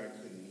last year, I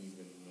couldn't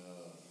even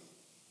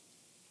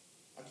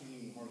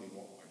hardly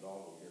walk my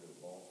dog over here to the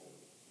ball field.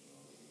 You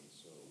know what I mean?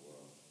 So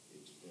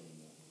it's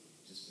been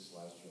just this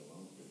last year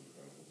alone has been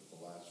incredible. But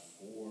the last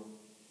 4,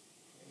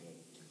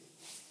 and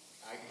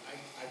I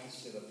can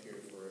sit up here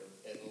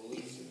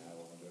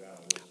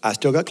I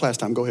still got class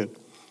time. Go ahead.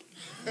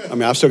 I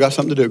mean, I've still got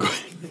something to do. Go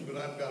ahead. But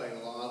I've got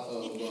a lot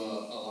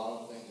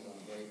of things that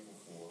I'm grateful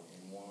for,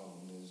 and one of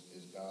them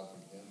is God's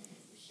redemption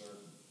for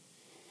certain.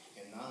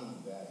 And not only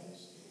that,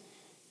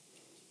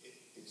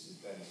 it's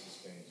that He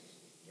sustains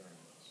us during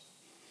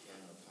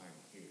our time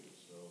here.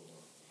 So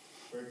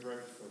very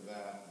grateful for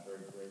that. I'm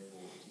very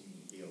grateful to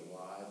even be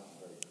alive. I'm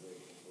very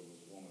grateful for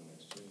this woman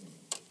next to me.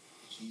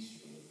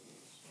 She's here with me.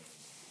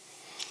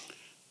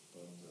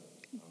 But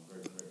I'm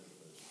very grateful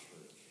for this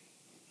church.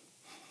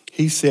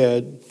 He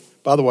said,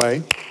 by the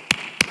way,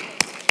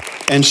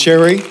 and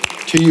Sherry,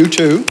 to you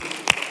too,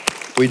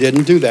 we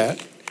didn't do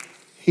that.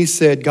 He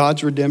said,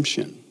 God's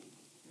redemption.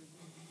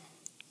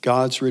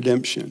 God's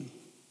redemption.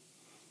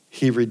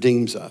 He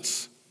redeems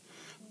us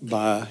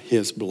by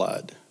his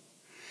blood.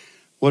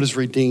 What does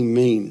redeem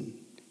mean?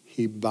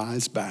 He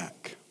buys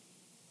back.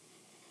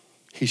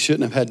 He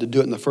shouldn't have had to do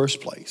it in the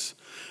first place,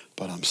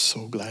 but I'm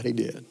so glad he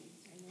did.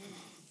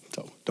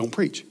 So don't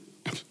preach.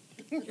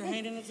 You're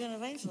handing it to an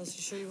evangelist.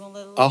 You sure you won't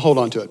let it? I'll hold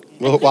on to it.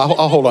 Well,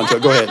 I'll hold on to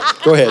it. Go ahead.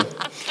 Go ahead.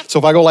 So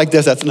if I go like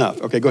this, that's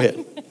enough. Okay, go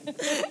ahead.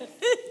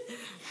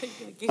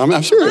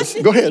 I'm serious.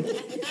 Go ahead.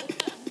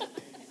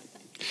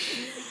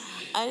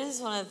 I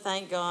just want to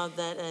thank God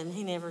that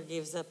he never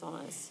gives up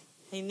on us.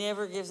 He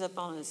never gives up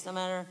on us. No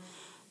matter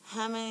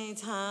how many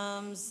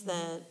times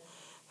that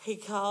he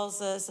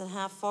calls us and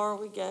how far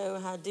we go,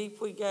 how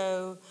deep we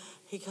go,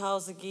 he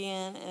calls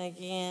again and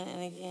again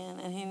and again,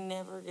 and he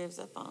never gives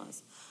up on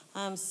us.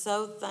 I'm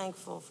so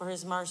thankful for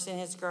his mercy and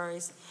his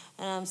grace,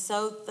 and I'm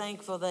so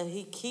thankful that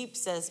he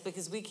keeps us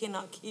because we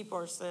cannot keep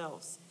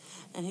ourselves.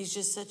 And he's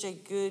just such a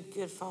good,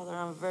 good father.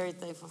 I'm very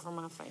thankful for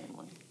my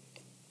family.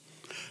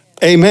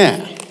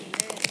 Amen.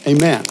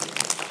 Amen.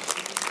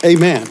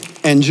 Amen.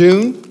 And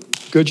June,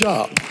 good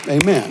job.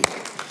 Amen.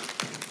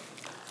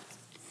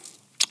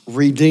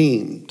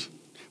 Redeemed.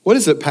 What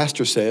is it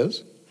Pastor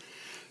says?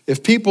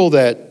 If people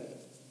that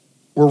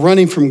were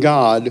running from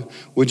God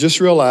would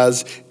just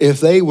realize if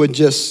they would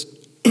just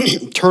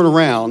turn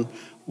around,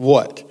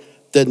 what?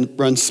 Then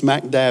run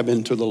smack dab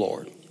into the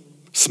Lord.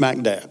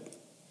 Smack dab.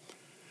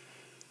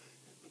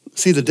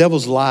 See, the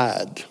devil's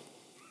lied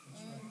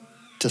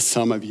to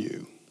some of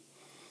you.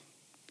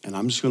 And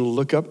I'm just going to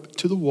look up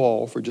to the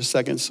wall for just a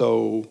second.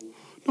 So,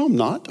 no, I'm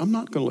not. I'm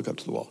not going to look up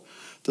to the wall.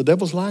 The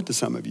devil's lied to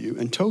some of you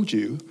and told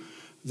you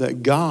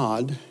that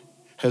God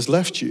has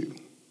left you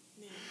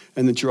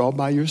and that you're all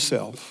by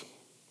yourself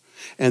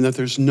and that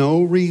there's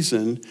no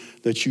reason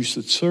that you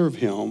should serve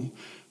him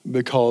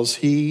because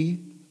he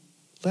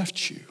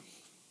left you.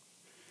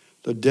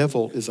 The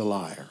devil is a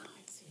liar.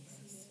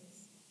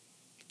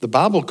 The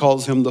Bible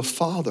calls him the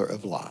father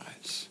of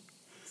lies.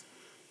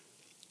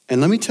 And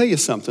let me tell you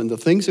something, the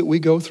things that we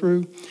go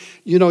through,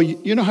 you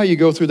know how you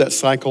go through that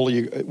cycle,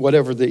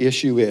 whatever the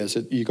issue is,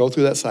 you go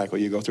through that cycle.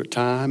 You go through it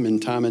time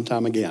and time and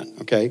time again,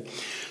 okay?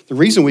 The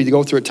reason we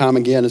go through it time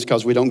again is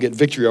because we don't get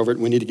victory over it.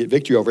 We need to get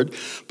victory over it.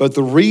 But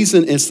the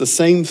reason it's the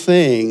same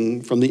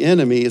thing from the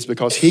enemy is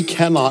because he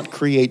cannot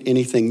create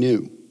anything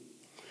new.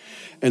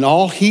 And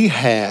all he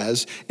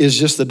has is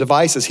just the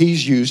devices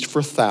he's used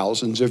for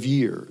thousands of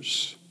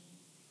years.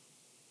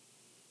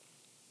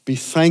 Be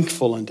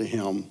thankful unto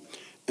him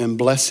and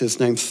bless his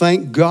name.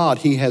 Thank God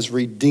he has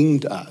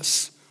redeemed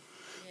us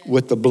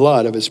with the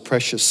blood of his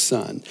precious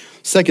son.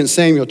 2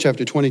 Samuel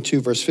chapter 22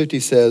 verse 50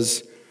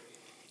 says,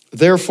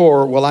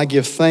 therefore will I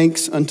give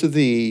thanks unto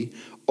thee,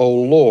 O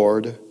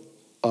Lord,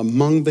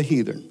 among the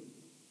heathen.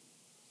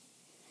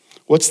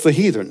 What's the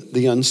heathen?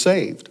 The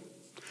unsaved.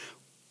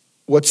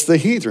 What's the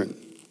heathen?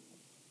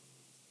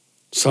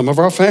 Some of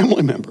our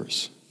family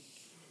members.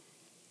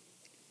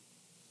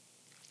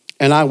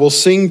 And I will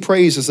sing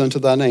praises unto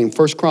thy name.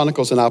 1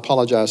 Chronicles, and I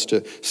apologize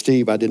to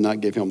Steve, I did not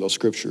give him those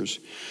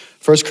scriptures.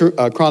 1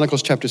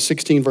 Chronicles chapter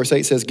 16 verse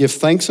 8 says, give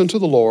thanks unto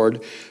the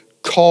Lord,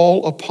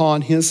 call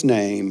upon his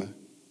name,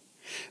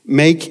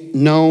 make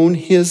known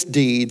his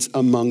deeds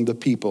among the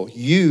people.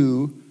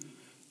 You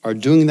are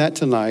doing that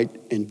tonight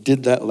and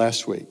did that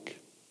last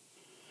week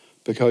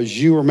because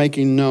you are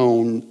making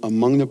known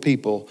among the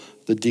people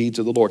the deeds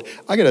of the Lord.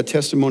 I got a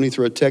testimony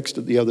through a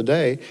text the other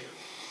day.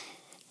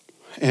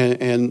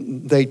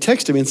 And they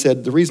texted me and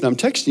said, the reason I'm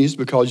texting you is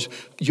because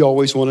you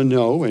always want to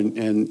know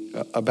and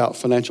about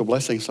financial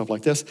blessing and stuff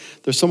like this.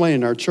 There's somebody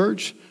in our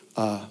church,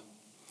 the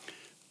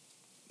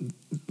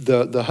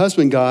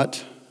husband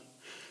got,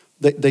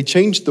 they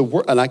changed the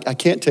work, and I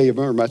can't tell you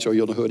very much, or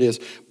you'll know who it is,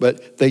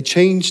 but they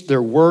changed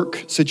their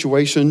work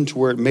situation to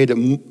where it made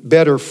it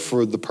better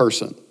for the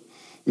person,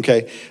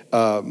 okay?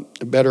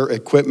 Better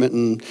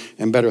equipment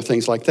and better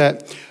things like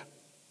that.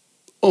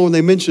 Oh, and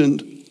they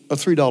mentioned a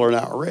 $3 an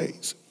hour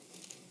raise.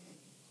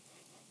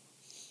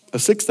 A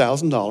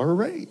 $6,000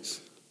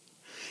 raise.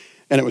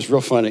 And it was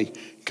real funny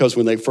because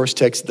when they first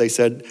texted, they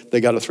said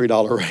they got a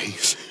 $3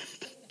 raise.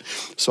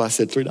 So I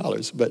said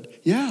 $3,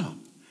 but yeah.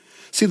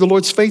 See, the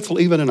Lord's faithful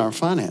even in our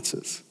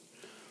finances.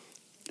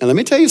 And let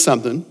me tell you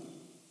something,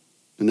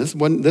 and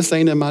this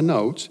ain't in my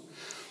notes,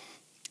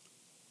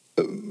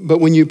 but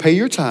when you pay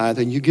your tithe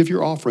and you give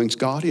your offerings,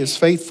 God is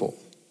faithful.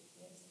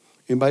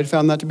 Anybody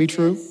found that to be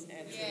true?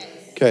 Yes,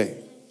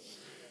 Okay.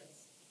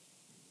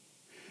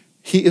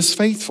 He is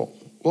faithful.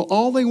 Well,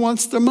 all they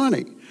want's the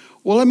money.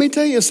 Well, let me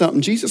tell you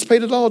something. Jesus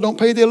paid it all. Don't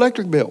pay the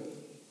electric bill.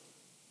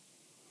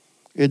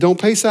 It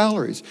don't pay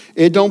salaries.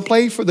 It don't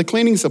pay for the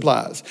cleaning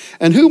supplies.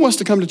 And who wants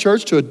to come to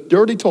church to a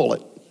dirty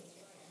toilet?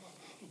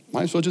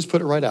 Might as well just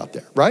put it right out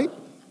there, right?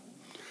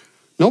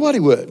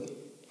 Nobody would.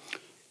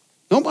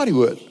 Nobody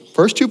would.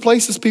 First two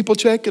places people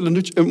check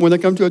when they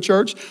come to a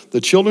church, the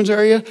children's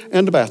area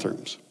and the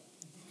bathrooms.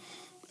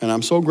 And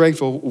I'm so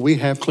grateful we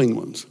have clean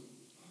ones.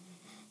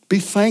 Be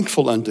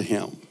thankful unto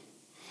him.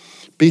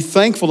 Be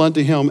thankful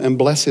unto him and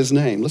bless his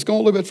name. Let's go a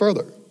little bit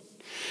further.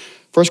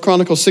 1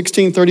 Chronicles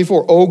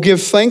 16:34. Oh,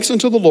 give thanks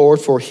unto the Lord,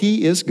 for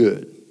he is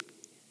good.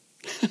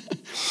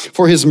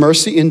 For his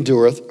mercy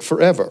endureth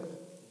forever.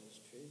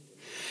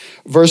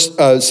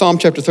 Psalm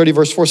chapter 30,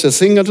 verse 4 says,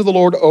 sing unto the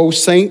Lord, O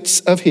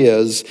saints of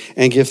his,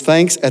 and give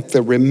thanks at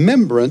the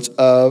remembrance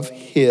of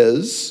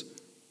his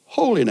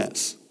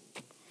holiness.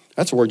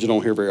 That's a word you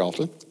don't hear very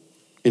often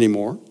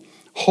anymore.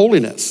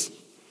 Holiness.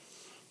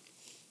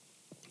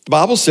 The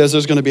Bible says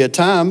there's going to be a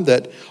time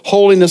that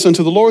holiness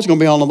unto the Lord is going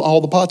to be on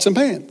all the pots and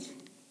pans.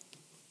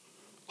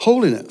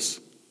 Holiness.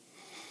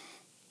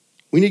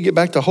 We need to get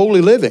back to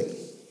holy living.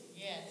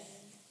 Yes.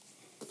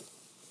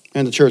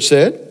 And the church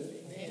said,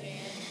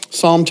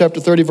 Psalm chapter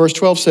 30, verse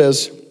 12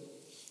 says,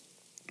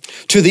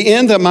 to the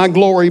end that my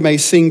glory may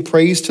sing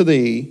praise to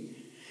thee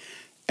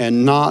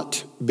and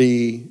not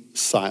be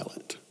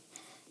silent.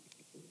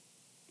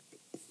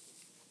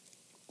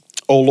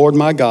 O Lord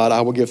my God,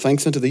 I will give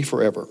thanks unto thee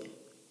forever.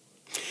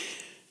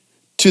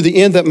 To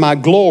the end that my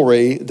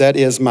glory, that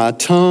is my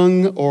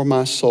tongue or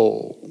my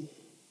soul.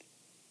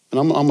 And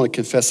I'm going to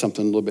confess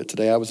something a little bit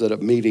today. I was at a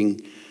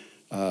meeting.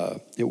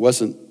 It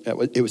was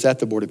at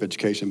the Board of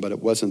Education, but it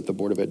wasn't the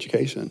Board of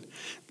Education.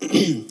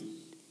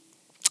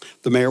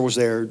 The mayor was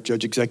there,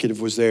 judge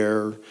executive was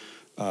there,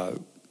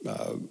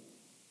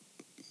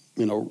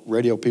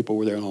 radio people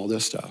were there and all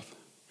this stuff.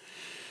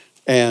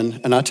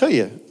 And I tell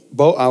you,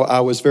 I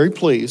was very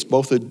pleased,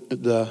 both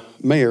the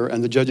mayor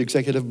and the judge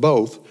executive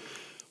both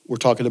were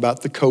talking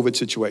about the COVID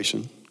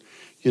situation,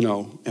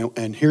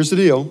 and here's the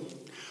deal.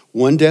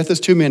 One death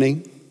is too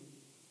many.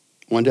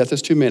 One death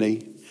is too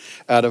many.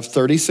 Out of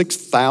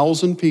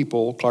 36,000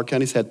 people, Clark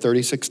County's had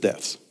 36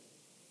 deaths.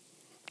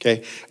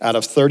 Okay, out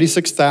of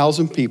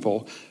 36,000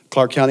 people,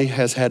 Clark County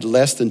has had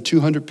less than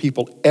 200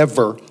 people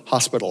ever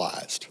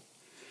hospitalized.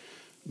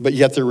 But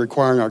yet they're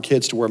requiring our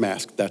kids to wear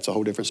masks. That's a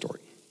whole different story.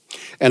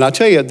 And I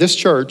tell you, this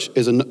church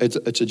it's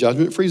a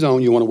judgment-free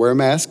zone. You want to wear a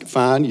mask,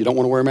 fine. You don't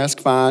want to wear a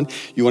mask, fine.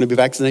 You want to be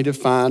vaccinated,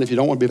 fine. If you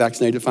don't want to be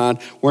vaccinated, fine.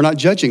 We're not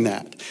judging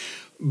that.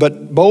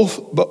 But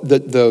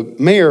the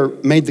mayor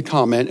made the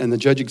comment and the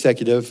judge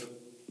executive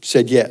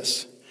said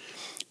yes,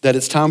 that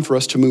it's time for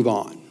us to move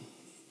on.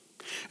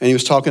 And he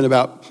was talking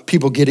about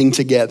people getting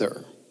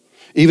together.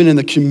 Even in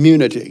the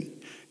community,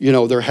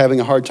 they're having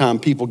a hard time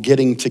people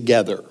getting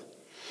together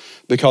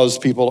because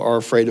people are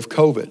afraid of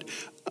COVID.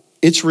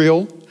 It's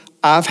real.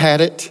 I've had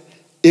it.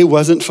 It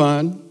wasn't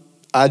fun.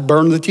 I'd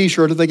burn the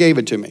t-shirt if they gave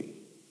it to me.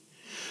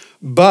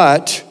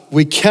 But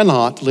we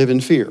cannot live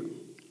in fear.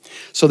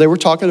 So they were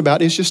talking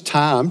about it's just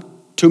time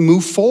to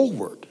move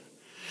forward.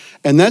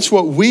 And that's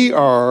what we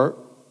are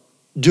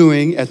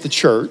doing at the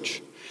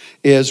church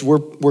is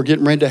we're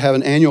getting ready to have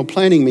an annual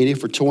planning meeting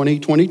for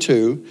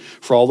 2022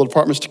 for all the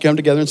departments to come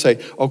together and say,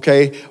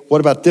 okay,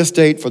 what about this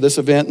date for this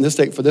event and this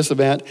date for this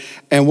event?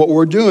 And what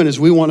we're doing is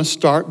we want to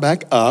start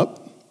back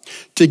up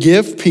to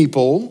give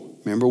people,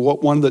 remember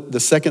the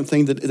second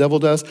thing that the devil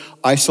does?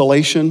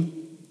 Isolation.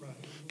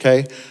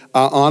 Okay,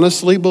 I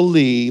honestly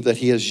believe that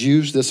he has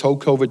used this whole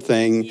COVID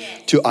thing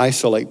to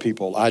isolate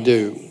people. I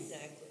do.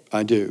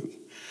 I do.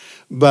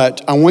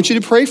 But I want you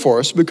to pray for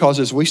us because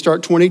as we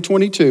start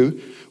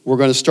 2022, we're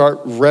going to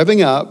start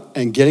revving up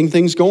and getting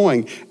things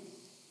going.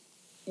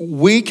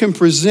 We can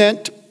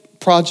present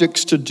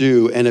projects to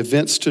do and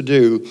events to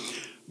do,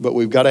 but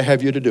we've got to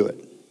have you to do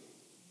it.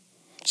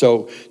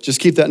 So just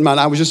keep that in mind.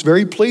 I was just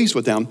very pleased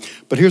with them,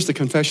 but here's the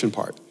confession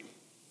part.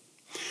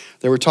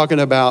 They were talking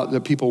about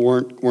that people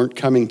weren't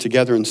coming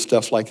together and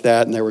stuff like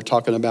that, and they were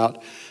talking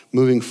about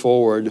moving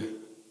forward.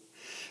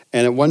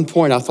 And at one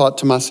point, I thought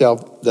to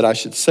myself that I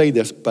should say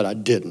this, but I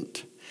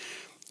didn't.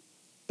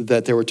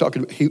 That they were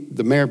talking,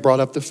 the mayor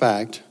brought up the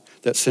fact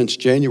that since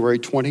January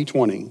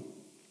 2020,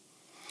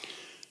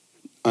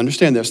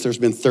 understand this, there's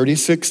been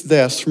 36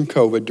 deaths from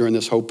COVID during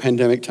this whole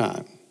pandemic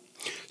time.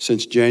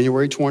 Since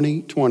January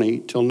 2020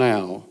 till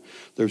now,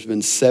 there's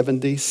been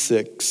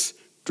 76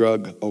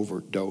 drug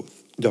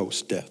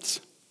overdose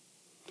deaths.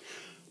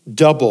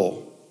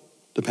 Double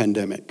the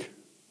pandemic,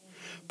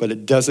 but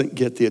it doesn't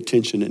get the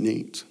attention it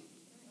needs.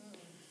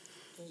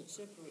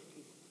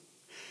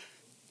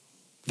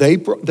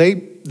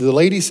 The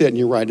lady said, and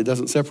you're right, it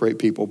doesn't separate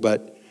people,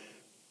 but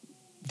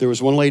there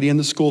was one lady in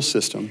the school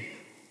system,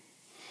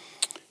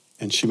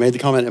 and she made a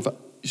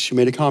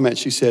comment,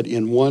 she said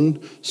in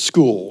one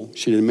school,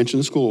 she didn't mention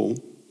the school,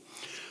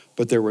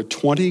 but there were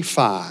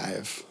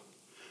 25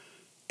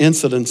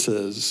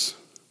 incidences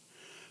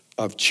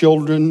of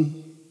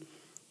children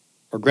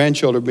or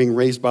grandchildren being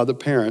raised by the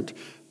parent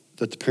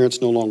that the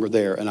parent's no longer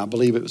there. And I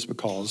believe it was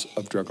because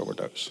of drug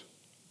overdose.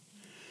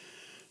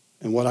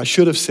 And what I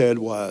should have said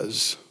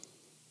was,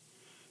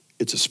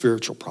 it's a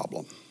spiritual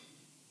problem.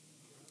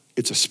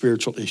 It's a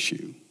spiritual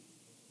issue.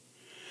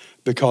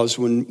 Because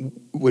when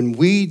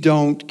we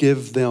don't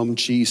give them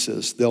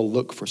Jesus, they'll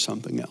look for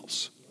something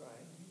else.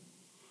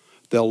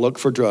 They'll look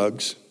for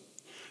drugs.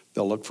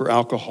 They'll look for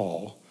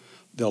alcohol.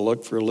 They'll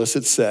look for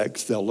illicit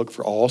sex. They'll look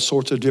for all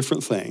sorts of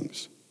different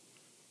things.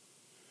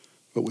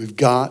 But we've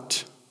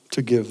got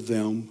to give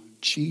them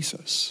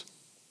Jesus.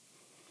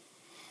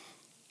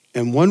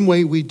 And one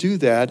way we do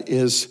that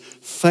is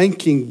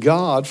thanking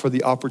God for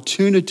the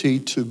opportunity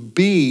to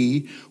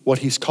be what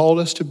he's called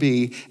us to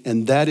be,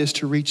 and that is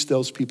to reach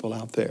those people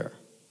out there.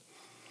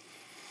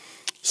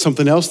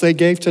 Something else they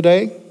gave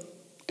today,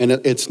 and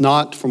it's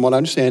not, from what I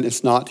understand,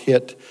 it's not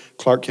hit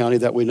Clark County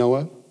that we know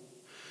of,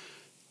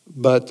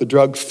 but the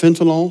drug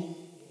fentanyl.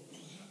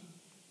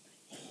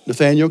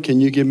 Nathaniel, can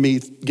you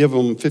give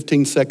them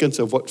 15 seconds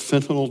of what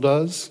fentanyl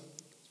does?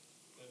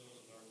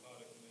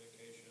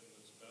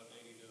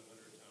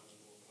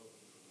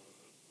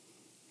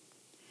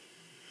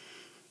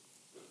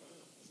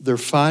 They're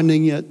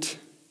finding it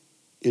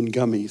in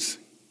gummies.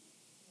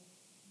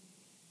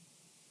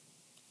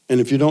 And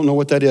if you don't know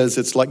what that is,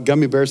 it's like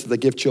gummy bears that they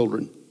give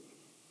children.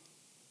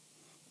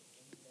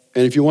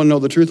 And if you want to know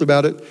the truth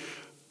about it,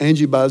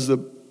 Angie buys the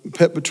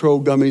Pet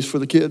Patrol gummies for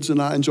the kids,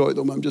 and I enjoy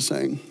them, I'm just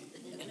saying.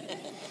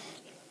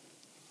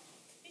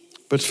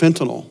 But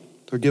fentanyl,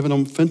 they're giving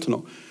them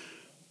fentanyl.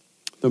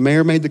 The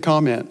mayor made the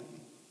comment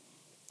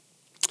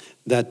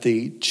that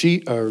the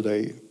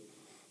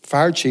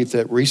fire chief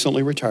that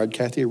recently retired,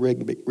 Kathy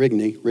Rigby,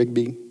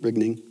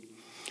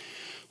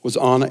 was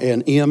on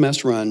an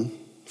EMS run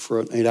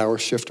for an 8-hour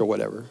shift or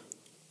whatever.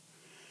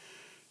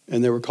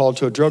 And they were called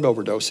to a drug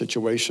overdose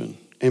situation.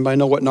 Anybody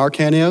know what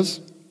Narcan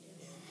is?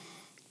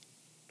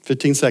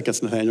 15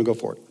 seconds, Nathaniel, go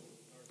for it.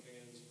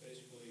 Narcan is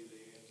basically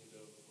the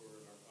antidote for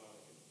a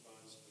narcotic. It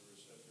binds to the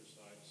receptor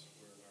sites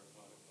where a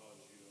narcotic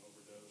causes you to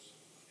overdose,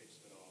 takes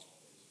it off.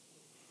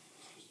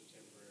 It's just a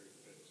temporary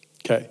fix.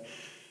 Okay.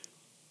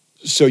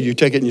 So you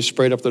take it and you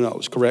spray it up the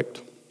nose, correct?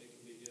 It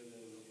can be given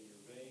in your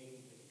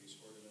vein. It can be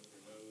squirted up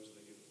your nose.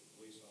 They give it to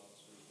police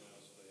officers now,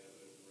 so they have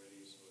it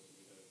ready, so it can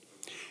be done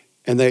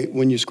quickly. And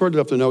when you squirt it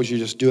up the nose, you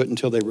just do it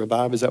until they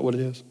revive. Is that what it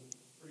is?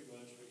 Pretty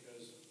much,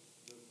 because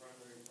the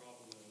primary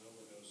problem in an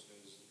overdose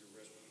is your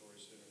respiratory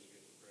centers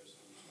get depressed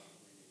and you stop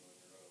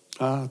breathing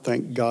on your own.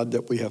 Thank God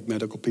that we have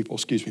medical people.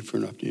 Excuse me for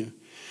interrupting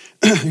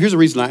you. Here's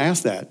the reason I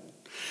asked that.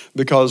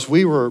 Because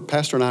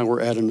Pastor and I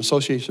were at an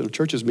Association of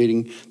Churches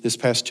meeting this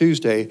past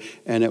Tuesday,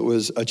 and it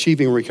was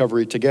Achieving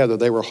Recovery Together.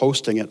 They were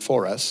hosting it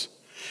for us.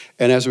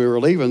 And as we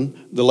were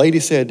leaving, the lady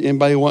said,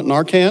 anybody want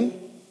Narcan?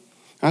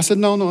 I said,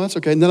 no, that's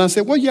okay. And then I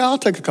said, well, yeah, I'll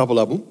take a couple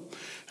of them.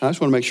 And I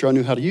just want to make sure I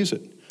knew how to use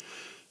it.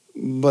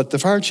 But the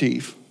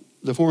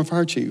former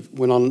fire chief,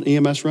 went on an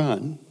EMS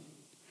run,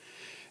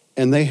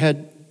 and they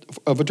had,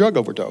 of a drug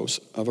overdose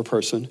of a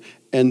person,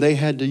 and they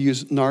had to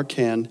use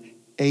Narcan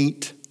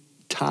 8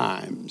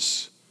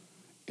 times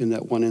in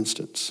that one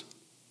instance.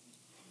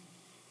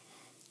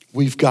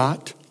 We've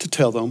got to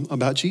tell them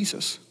about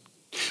Jesus.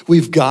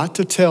 We've got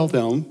to tell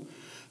them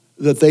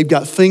that they've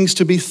got things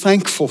to be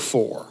thankful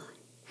for.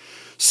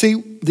 See,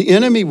 the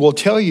enemy will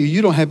tell you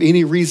you don't have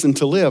any reason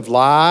to live.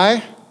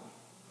 Lie.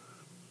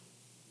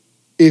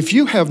 If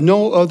you have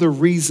no other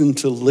reason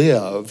to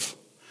live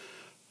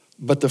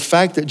but the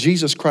fact that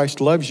Jesus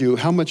Christ loves you,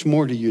 how much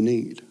more do you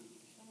need?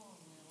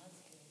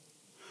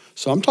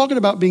 So I'm talking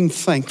about being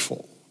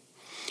thankful.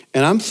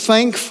 And I'm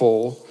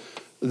thankful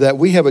that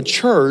we have a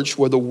church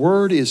where the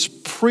word is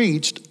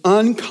preached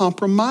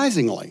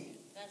uncompromisingly.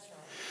 That's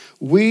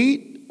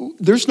right.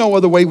 There's no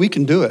other way we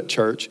can do it,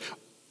 church.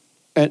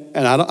 And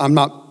I'm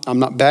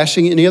not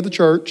bashing any other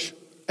church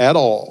at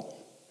all.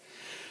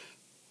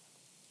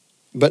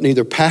 But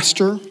neither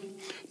pastor,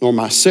 nor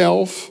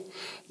myself,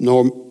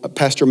 nor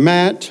Pastor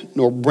Matt,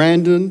 nor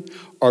Brandon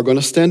are going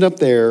to stand up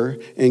there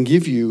and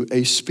give you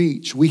a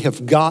speech. We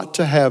have got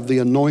to have the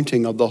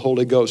anointing of the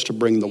Holy Ghost to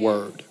bring the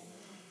word.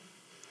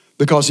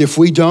 Because if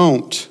we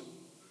don't,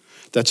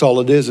 that's all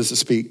it is a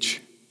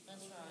speech.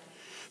 That's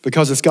right.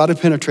 Because it's got to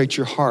penetrate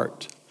your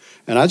heart.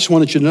 And I just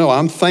wanted you to know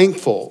I'm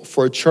thankful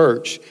for a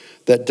church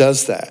that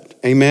does that.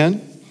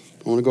 Amen?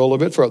 I want to go a little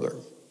bit further.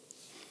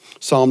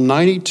 Psalm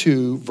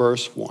 92,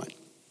 verse 1.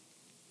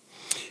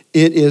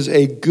 It is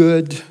a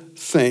good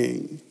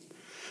thing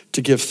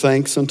to give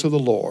thanks unto the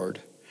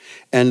Lord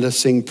and to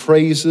sing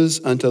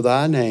praises unto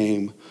thy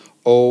name,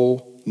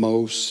 O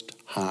Most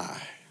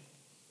High.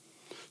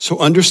 So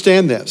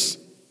understand this.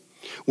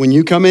 When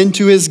you come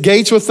into his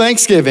gates with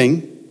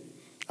thanksgiving,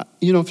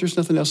 if there's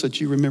nothing else that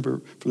you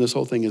remember from this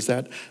whole thing,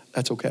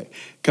 that's okay.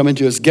 Come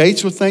into his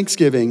gates with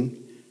thanksgiving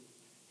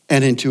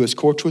and into his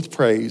courts with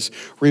praise.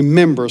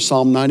 Remember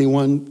Psalm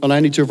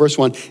 92, verse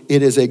 1.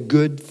 It is a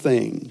good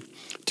thing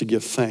to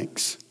give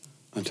thanks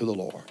unto the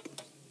Lord.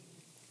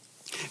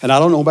 And I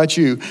don't know about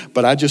you,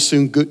 but I just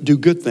soon do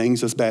good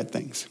things as bad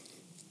things.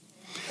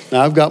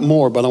 Now I've got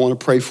more, but I want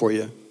to pray for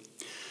you.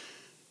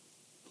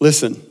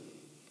 Listen,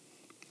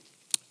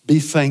 be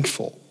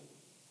thankful.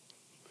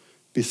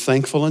 Be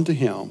thankful unto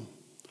him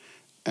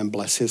and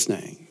bless his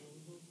name.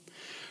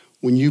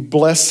 When you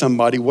bless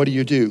somebody, what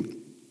do?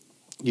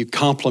 You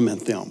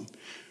compliment them.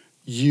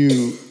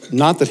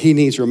 Not that he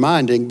needs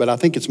reminding, but I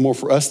think it's more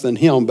for us than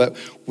him, but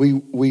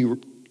we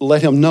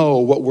let him know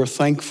what we're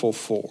thankful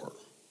for.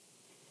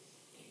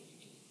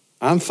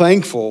 I'm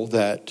thankful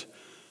that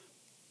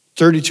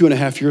 32 and a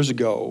half years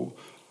ago,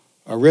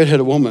 a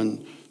redheaded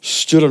woman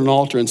stood at an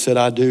altar and said,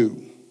 I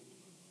do.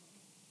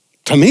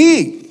 To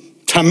me.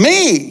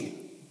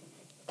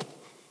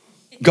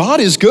 God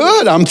is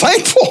good. I'm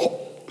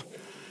thankful.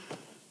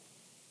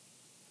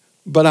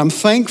 But I'm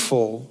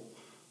thankful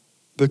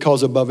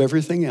because above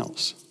everything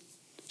else,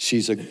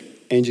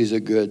 Angie's a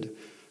good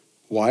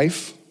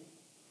wife,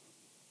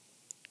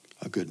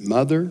 a good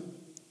mother,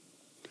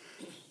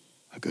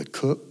 a good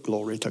cook,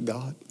 glory to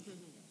God,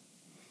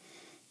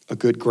 a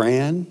good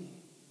gran,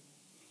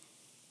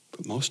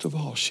 but most of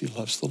all, she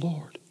loves the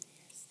Lord.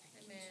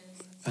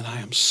 And I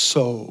am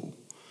so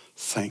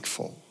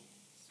thankful.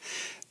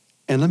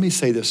 And let me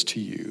say this to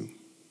you.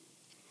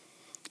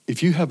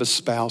 If you have a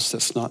spouse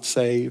that's not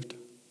saved,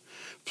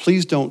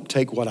 please don't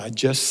take what I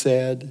just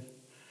said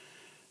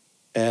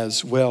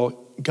as, well,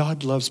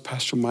 God loves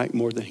Pastor Mike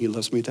more than he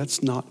loves me.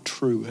 That's not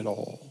true at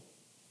all.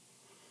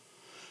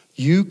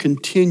 You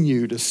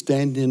continue to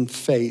stand in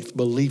faith,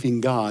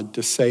 believing God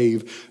to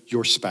save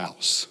your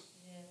spouse.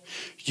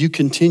 You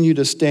continue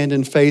to stand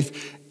in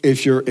faith.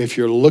 If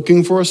you're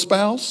looking for a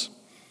spouse,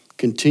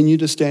 continue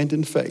to stand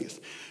in faith.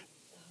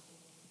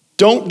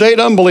 Don't date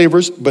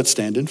unbelievers, but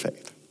stand in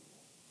faith.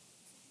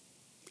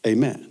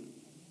 Amen.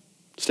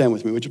 Stand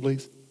with me, would you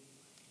please?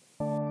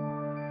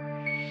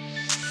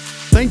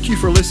 Thank you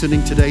for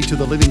listening today to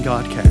the Living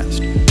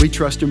Godcast. We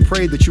trust and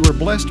pray that you are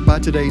blessed by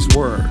today's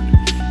word.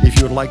 If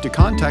you would like to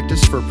contact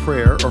us for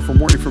prayer or for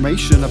more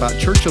information about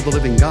Church of the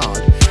Living God,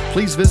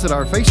 please visit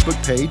our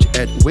Facebook page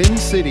at Win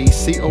City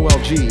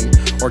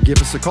COLG or give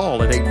us a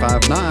call at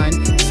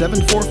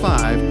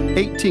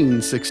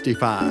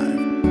 859-745-1865.